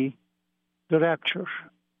be the rapture?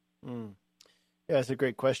 Mm. Yeah, that's a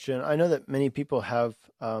great question. I know that many people have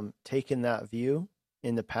taken that view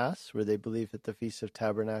in the past, where they believe that the Feast of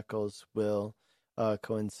Tabernacles will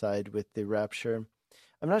coincide with the rapture.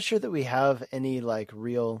 I'm not sure that we have any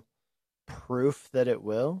real proof that it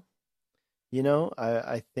will.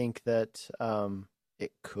 I think that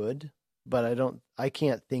it could, but I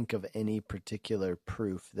can't think of any particular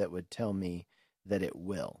proof that would tell me that it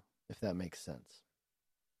will, if that makes sense.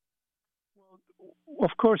 Well,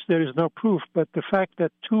 of course, there is no proof, but the fact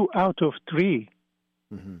that 2 out of 3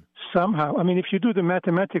 somehow, if you do the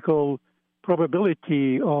mathematical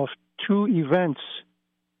probability of 2 events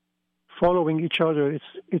following each other,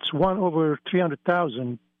 it's 1 over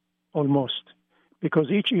 300,000 almost, because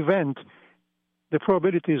each event, the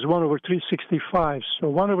probability is 1 over 365. So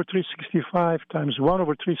 1 over 365 times 1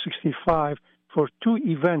 over 365 for 2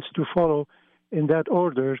 events to follow in that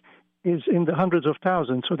order is in the hundreds of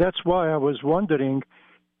thousands. So that's why I was wondering,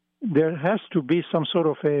 there has to be some sort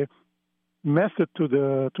of a method to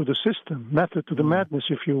the system, method to the madness,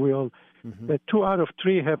 if you will, that 2 out of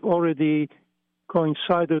 3 have already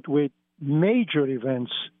coincided with major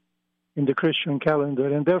events in the Christian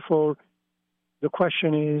calendar, and therefore the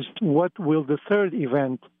question is, what will the 3rd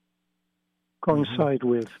event coincide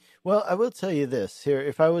with? Well, I will tell you this here.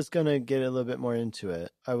 If I was going to get a little bit more into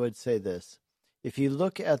it, I would say this. If you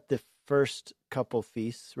look at the first couple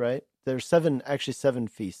feasts, right, there's 7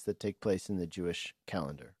 feasts that take place in the Jewish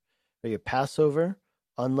calendar. You have Passover,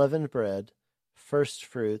 unleavened bread, first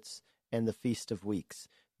fruits, and the Feast of Weeks.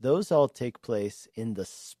 Those all take place in the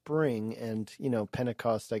spring and,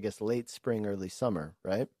 Pentecost, I guess, late spring, early summer,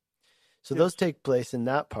 right? So those take place in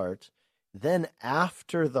that part. Then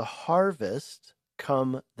after the harvest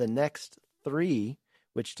come the next 3,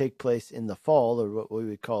 which take place in the fall, or what we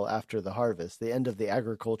would call after the harvest, the end of the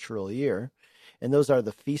agricultural year. And those are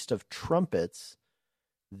the Feast of Trumpets.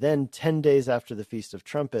 Then 10 days after the Feast of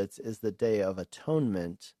Trumpets is the Day of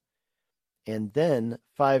Atonement. And then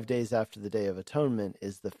 5 days after the Day of Atonement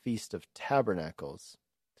is the Feast of Tabernacles.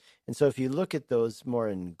 And so if you look at those more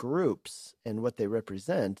in groups and what they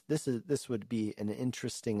represent, this would be an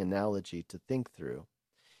interesting analogy to think through,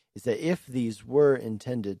 is that if these were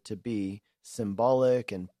intended to be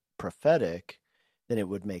symbolic and prophetic, then it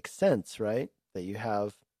would make sense, right? That you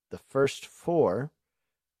have the first 4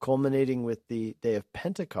 culminating with the day of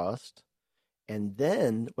Pentecost. And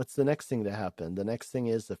then what's the next thing to happen? The next thing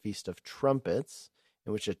is the Feast of Trumpets,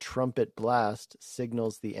 in which a trumpet blast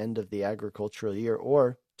signals the end of the agricultural year,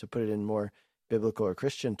 or to put it in more biblical or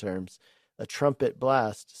Christian terms, a trumpet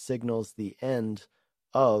blast signals the end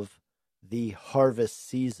of the harvest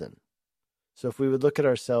season. So if we would look at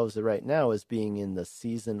ourselves right now as being in the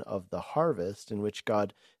season of the harvest, in which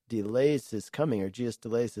God delays his coming, or Jesus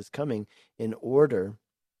delays his coming in order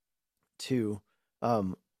to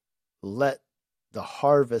let the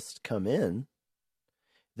harvest come in,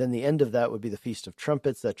 then the end of that would be the Feast of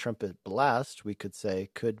Trumpets. That trumpet blast, we could say,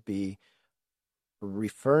 could be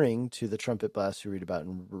referring to the trumpet blast we read about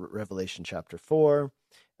in Revelation chapter 4,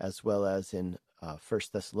 as well as in 1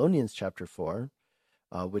 Thessalonians chapter 4,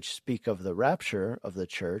 which speak of the rapture of the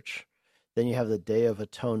church. Then you have the Day of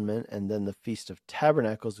Atonement, and then the Feast of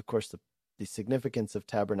Tabernacles. Of course, the significance of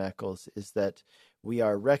tabernacles is that we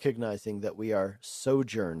are recognizing that we are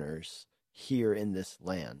sojourners here in this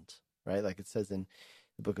land, right? Like it says in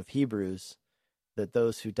the book of Hebrews, that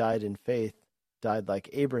those who died in faith died like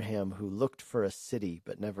Abraham, who looked for a city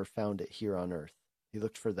but never found it here on earth. He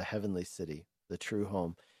looked for the heavenly city, the true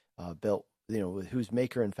home, built whose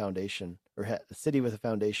maker and foundation, or a city with a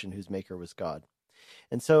foundation whose maker was God.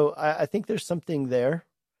 And so I think there's something there.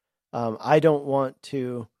 I don't want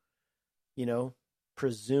to,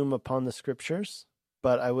 presume upon the scriptures,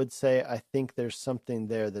 but I would say I think there's something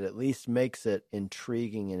there that at least makes it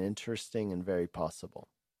intriguing and interesting and very possible.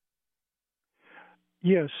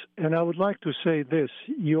 Yes, and I would like to say this.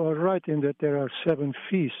 You are right in that there are 7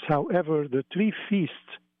 feasts. However, the 3 feasts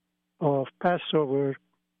of Passover,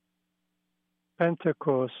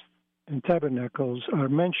 Pentecost, and Tabernacles are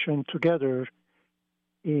mentioned together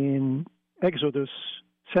in Exodus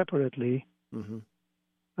separately,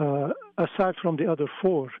 aside from the other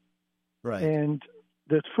 4. Right. And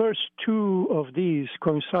the first 2 of these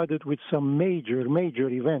coincided with some major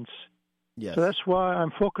events. Yes. So that's why I'm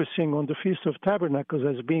focusing on the Feast of Tabernacles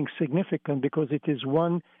as being significant, because it is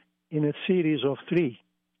one in a series of 3.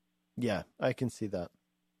 Yeah, I can see that.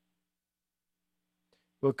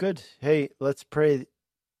 Well, good. Hey, let's pray.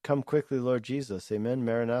 Come quickly, Lord Jesus. Amen.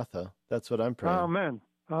 Maranatha. That's what I'm praying. Amen.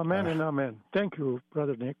 Amen and amen. Thank you,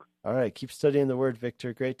 Brother Nick. All right. Keep studying the Word,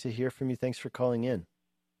 Victor. Great to hear from you. Thanks for calling in.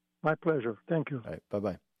 My pleasure. Thank you. All right.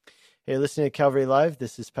 Bye-bye. Hey, listening to Calvary Live.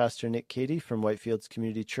 This is Pastor Nick Cady from Whitefields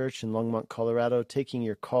Community Church in Longmont, Colorado, taking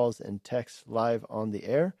your calls and texts live on the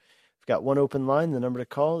air. We've got one open line. The number to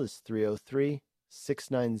call is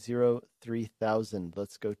 303-690-3000.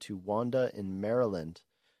 Let's go to Wanda in Maryland.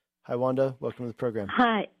 Hi, Wanda. Welcome to the program.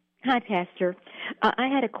 Hi, Pastor. I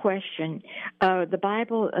had a question. The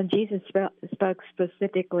Bible, Jesus spoke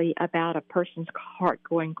specifically about a person's heart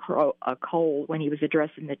going cold when he was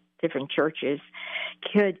addressing the different churches.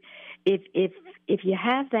 If you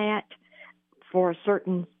have that for a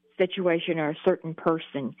certain situation or a certain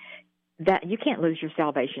person, that you can't lose your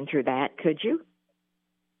salvation through that, could you?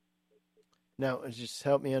 Now, just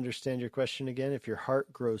help me understand your question again. If your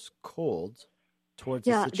heart grows cold towards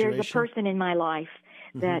a situation? There's a person in my life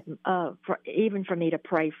that, even for me to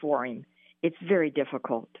pray for him, it's very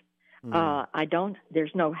difficult.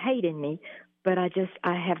 There's no hate in me, but I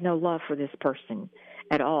have no love for this person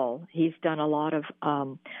at all. He's done a lot of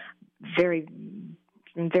very,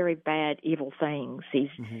 very bad, evil things. He's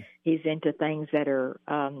into things that are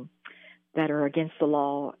against the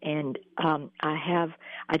law, and I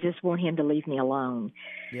just want him to leave me alone.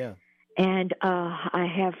 Yeah. And I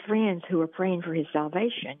have friends who are praying for his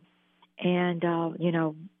salvation, and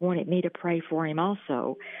wanted me to pray for him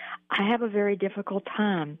also. I have a very difficult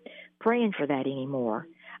time praying for that anymore.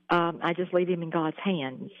 I just leave him in God's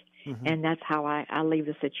hands, and that's how I leave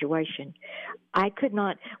the situation. I could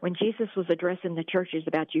not, when Jesus was addressing the churches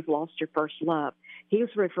about you've lost your first love, he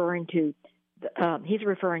was referring to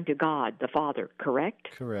God, the Father,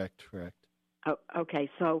 correct? Correct. Oh, okay,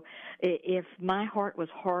 so if my heart was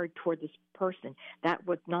hard toward this person, that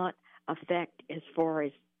would not affect as far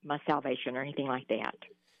as my salvation or anything like that.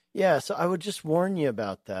 Yeah, so I would just warn you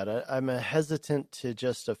about that. I'm hesitant to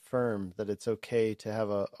just affirm that it's okay to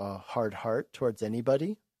have a hard heart towards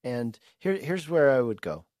anybody. And here's where I would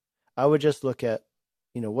go. I would just look at,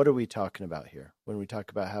 what are we talking about here when we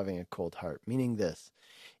talk about having a cold heart? Meaning this,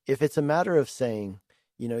 if it's a matter of saying,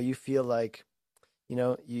 you feel like,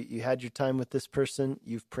 you had your time with this person,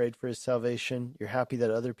 you've prayed for his salvation, you're happy that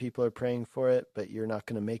other people are praying for it, but you're not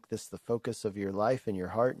going to make this the focus of your life and your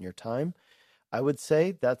heart and your time, I would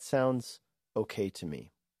say that sounds okay to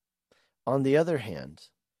me. On the other hand,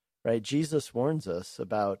 right, Jesus warns us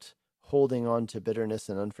about holding on to bitterness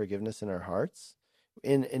and unforgiveness in our hearts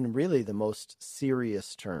in really the most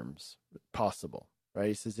serious terms possible, right?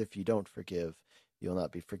 He says, if you don't forgive, you'll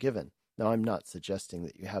not be forgiven. Now, I'm not suggesting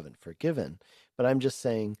that you haven't forgiven, but I'm just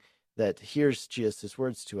saying that here's Jesus'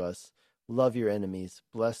 words to us. Love your enemies,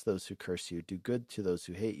 bless those who curse you, do good to those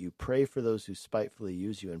who hate you, pray for those who spitefully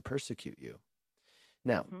use you and persecute you.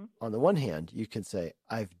 Now, on the one hand, you can say,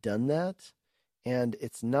 I've done that, and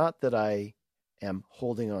it's not that I am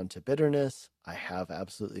holding on to bitterness. I have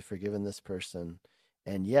absolutely forgiven this person,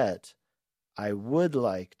 and yet I would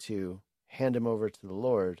like to hand him over to the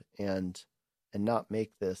Lord and not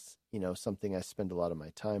make this, something I spend a lot of my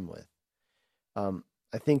time with.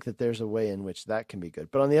 I think that there's a way in which that can be good.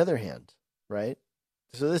 But on the other hand, right?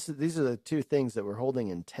 So these are the two things that we're holding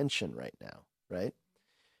in tension right now, right?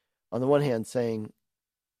 On the one hand, saying,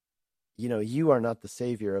 you are not the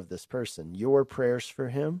savior of this person. Your prayers for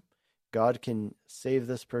him, God can save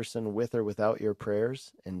this person with or without your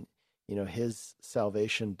prayers, and, his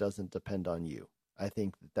salvation doesn't depend on you. I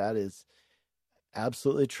think that is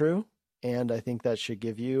absolutely true. And I think that should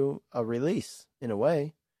give you a release in a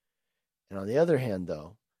way. And on the other hand,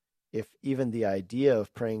 though, if even the idea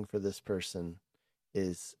of praying for this person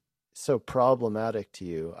is so problematic to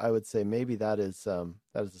you, I would say maybe that is a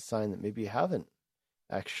sign that maybe you haven't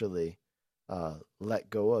actually let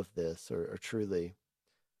go of this or truly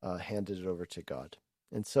handed it over to God.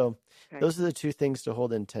 And so those are the two things to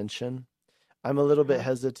hold in tension. I'm a little bit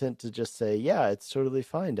hesitant to just say, yeah, it's totally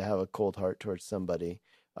fine to have a cold heart towards somebody.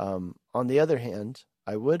 On the other hand,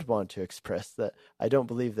 I would want to express that I don't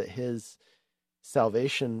believe that his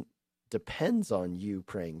salvation depends on you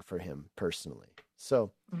praying for him personally.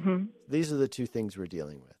 So these are the two things we're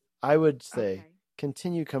dealing with. I would say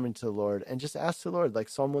continue coming to the Lord and just ask the Lord, like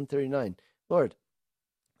Psalm 139, Lord,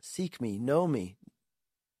 seek me, know me.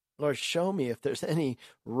 Lord, show me if there's any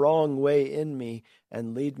wrong way in me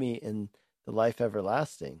and lead me in the life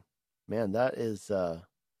everlasting. Man, that's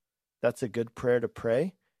a good prayer to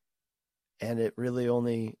pray. And it really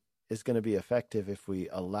only is going to be effective if we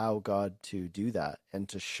allow God to do that and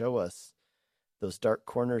to show us those dark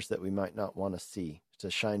corners that we might not want to see, to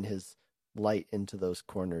shine his light into those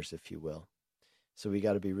corners, if you will. So we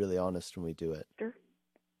got to be really honest when we do it. Sure.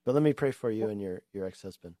 But let me pray for you and your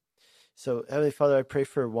ex-husband. So, Heavenly Father, I pray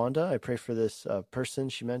for Wanda. I pray for this person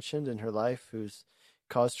she mentioned in her life who's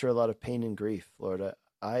caused her a lot of pain and grief. Lord,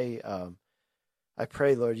 I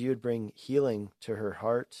pray, Lord, you would bring healing to her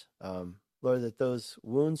heart. Lord, that those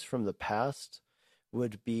wounds from the past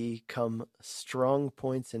would become strong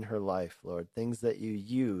points in her life, Lord, things that you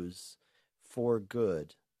use for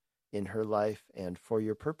good in her life and for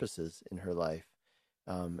your purposes in her life,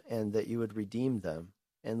 and that you would redeem them.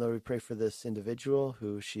 And Lord, we pray for this individual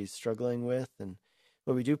who she's struggling with. And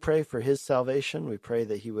Lord, we do pray for his salvation. We pray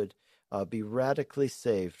that he would be radically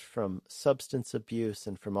saved from substance abuse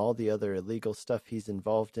and from all the other illegal stuff he's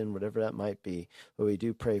involved in, whatever that might be. But we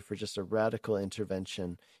do pray for just a radical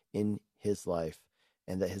intervention in his life,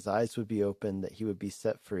 and that his eyes would be open, that he would be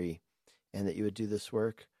set free, and that you would do this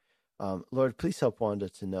work. Lord, please help Wanda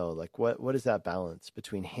to know, like, what is that balance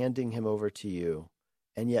between handing him over to you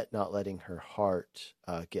and yet not letting her heart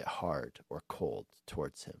get hard or cold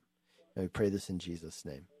towards him. And we pray this in Jesus'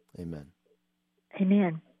 name. Amen.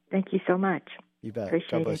 Amen. Thank you so much. You bet.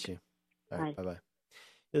 Appreciate God bless it. you. All right. Bye. Bye-bye.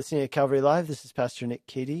 You're listening to Calvary Live. This is Pastor Nick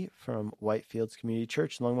Cady from Whitefields Community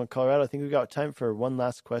Church in Longmont, Colorado. I think we've got time for one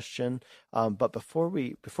last question. But before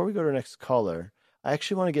we go to our next caller, I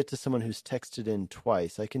actually want to get to someone who's texted in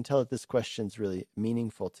twice. I can tell that this question's really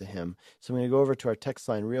meaningful to him. So I'm going to go over to our text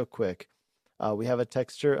line real quick. We have a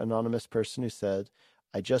texter, anonymous person, who said,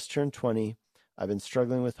 I just turned 20. I've been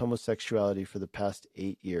struggling with homosexuality for the past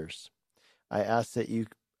 8 years. I ask that you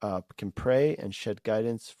can pray and shed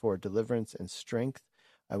guidance for deliverance and strength.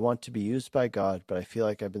 I want to be used by God, but I feel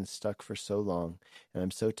like I've been stuck for so long, and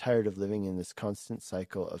I'm so tired of living in this constant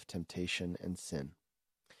cycle of temptation and sin.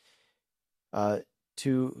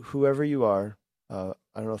 To whoever you are, I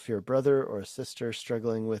don't know if you're a brother or a sister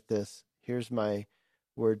struggling with this, here's my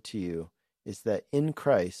word to you. Is that in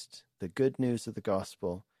Christ, the good news of the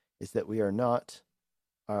gospel is that we are not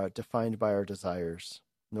defined by our desires,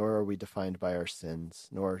 nor are we defined by our sins,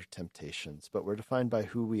 nor our temptations, but we're defined by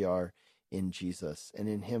who we are in Jesus. And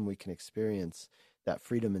in him we can experience that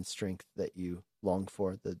freedom and strength that you long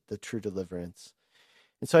for, the true deliverance.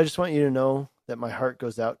 And so I just want you to know that my heart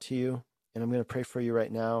goes out to you, and I'm going to pray for you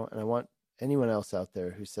right now. And I want anyone else out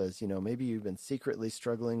there who says, maybe you've been secretly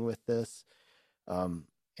struggling with this,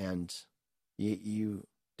 and you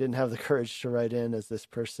didn't have the courage to write in as this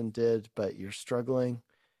person did, but you're struggling.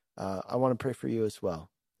 I want to pray for you as well.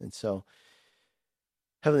 And so,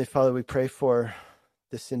 Heavenly Father, we pray for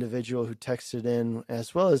this individual who texted in,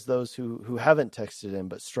 as well as those who haven't texted in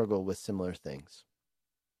but struggle with similar things.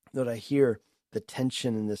 Lord, I hear the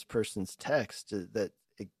tension in this person's text that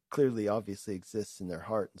it clearly, obviously exists in their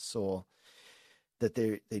heart and soul, that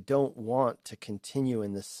they don't want to continue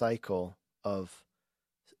in this cycle of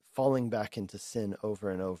falling back into sin over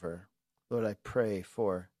and over. Lord, I pray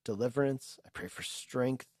for deliverance. I pray for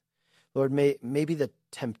strength. Lord, maybe the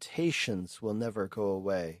temptations will never go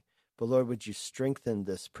away, but Lord, would you strengthen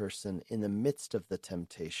this person in the midst of the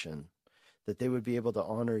temptation, that they would be able to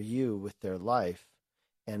honor you with their life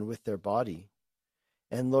and with their body.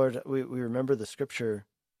 And Lord, we remember the scripture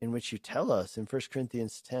in which you tell us in 1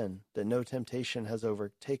 Corinthians 10 that no temptation has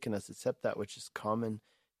overtaken us except that which is common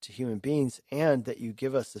to human beings, and that you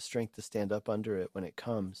give us the strength to stand up under it when it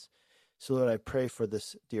comes. So Lord, I pray for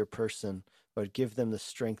this dear person. Lord, give them the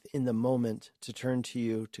strength in the moment to turn to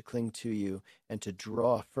you, to cling to you, and to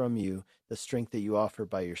draw from you the strength that you offer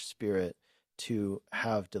by your Spirit to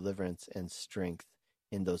have deliverance and strength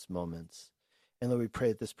in those moments. And Lord, we pray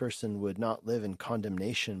that this person would not live in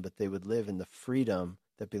condemnation, but they would live in the freedom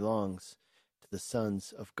that belongs to the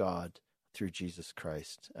sons of God through Jesus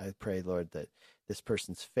Christ. I pray, Lord, that this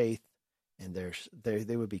person's faith and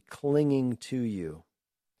they would be clinging to you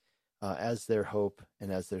as their hope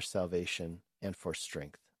and as their salvation and for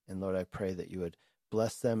strength. And Lord, I pray that you would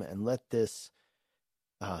bless them and let this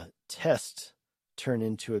test turn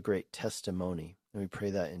into a great testimony. And we pray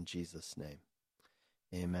that in Jesus' name.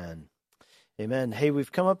 Amen. Amen. Hey,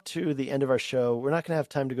 we've come up to the end of our show. We're not going to have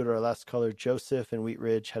time to go to our last caller. Joseph in Wheat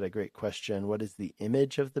Ridge had a great question. What is the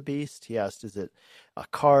image of the beast? He asked, is it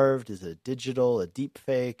carved? Is it digital, a deep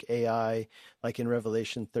fake, AI, like in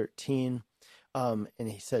Revelation 13? And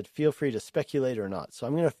he said, feel free to speculate or not. So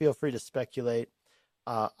I'm going to feel free to speculate.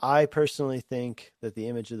 I personally think that the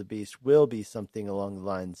image of the beast will be something along the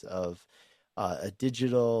lines of a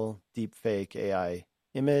digital deep fake AI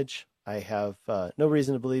image. I have no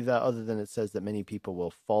reason to believe that other than it says that many people will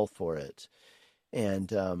fall for it. And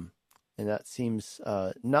that seems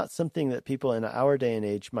not something that people in our day and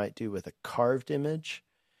age might do with a carved image,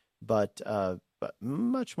 but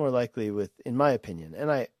much more likely with, in my opinion,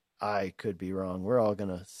 and I could be wrong. We're all going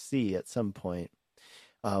to see at some point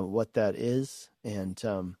what that is.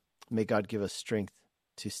 And may God give us strength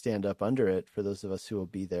to stand up under it for those of us who will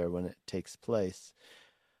be there when it takes place.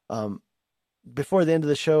 Before the end of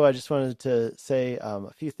the show, I just wanted to say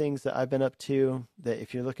a few things that I've been up to, that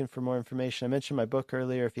if you're looking for more information, I mentioned my book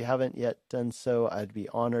earlier. If you haven't yet done so, I'd be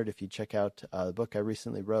honored if you check out the book I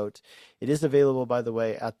recently wrote. It is available, by the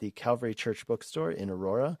way, at the Calvary Church Bookstore in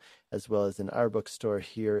Aurora, as well as in our bookstore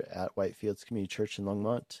here at Whitefields Community Church in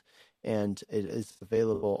Longmont. And it is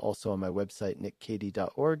available also on my website,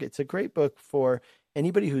 nickcady.org. It's a great book for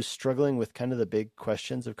anybody who's struggling with kind of the big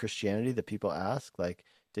questions of Christianity that people ask, like,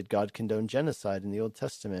 did God condone genocide in the Old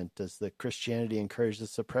Testament? Does the Christianity encourage the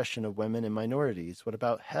suppression of women and minorities? What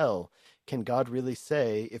about hell? Can God really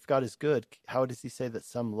say, if God is good, how does he say that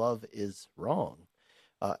some love is wrong?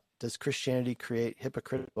 Does Christianity create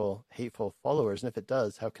hypocritical, hateful followers? And if it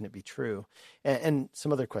does, how can it be true? And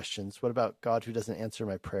some other questions. What about God who doesn't answer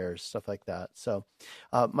my prayers? Stuff like that. So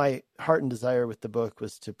my heart and desire with the book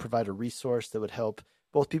was to provide a resource that would help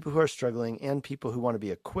both people who are struggling and people who want to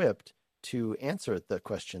be equipped to answer the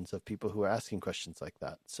questions of people who are asking questions like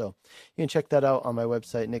that. So you can check that out on my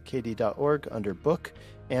website, nickcady.org, under book.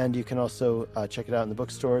 And you can also check it out in the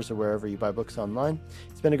bookstores or wherever you buy books online.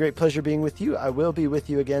 It's been a great pleasure being with you. I will be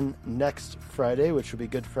with you again next Friday, which will be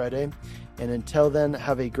Good Friday. And until then,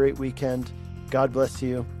 have a great weekend. God bless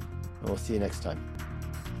you, and we'll see you next time.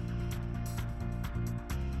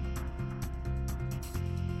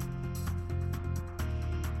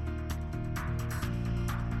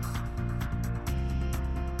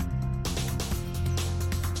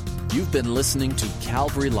 You've been listening to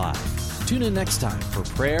Calvary Live. Tune in next time for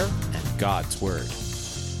prayer and God's Word.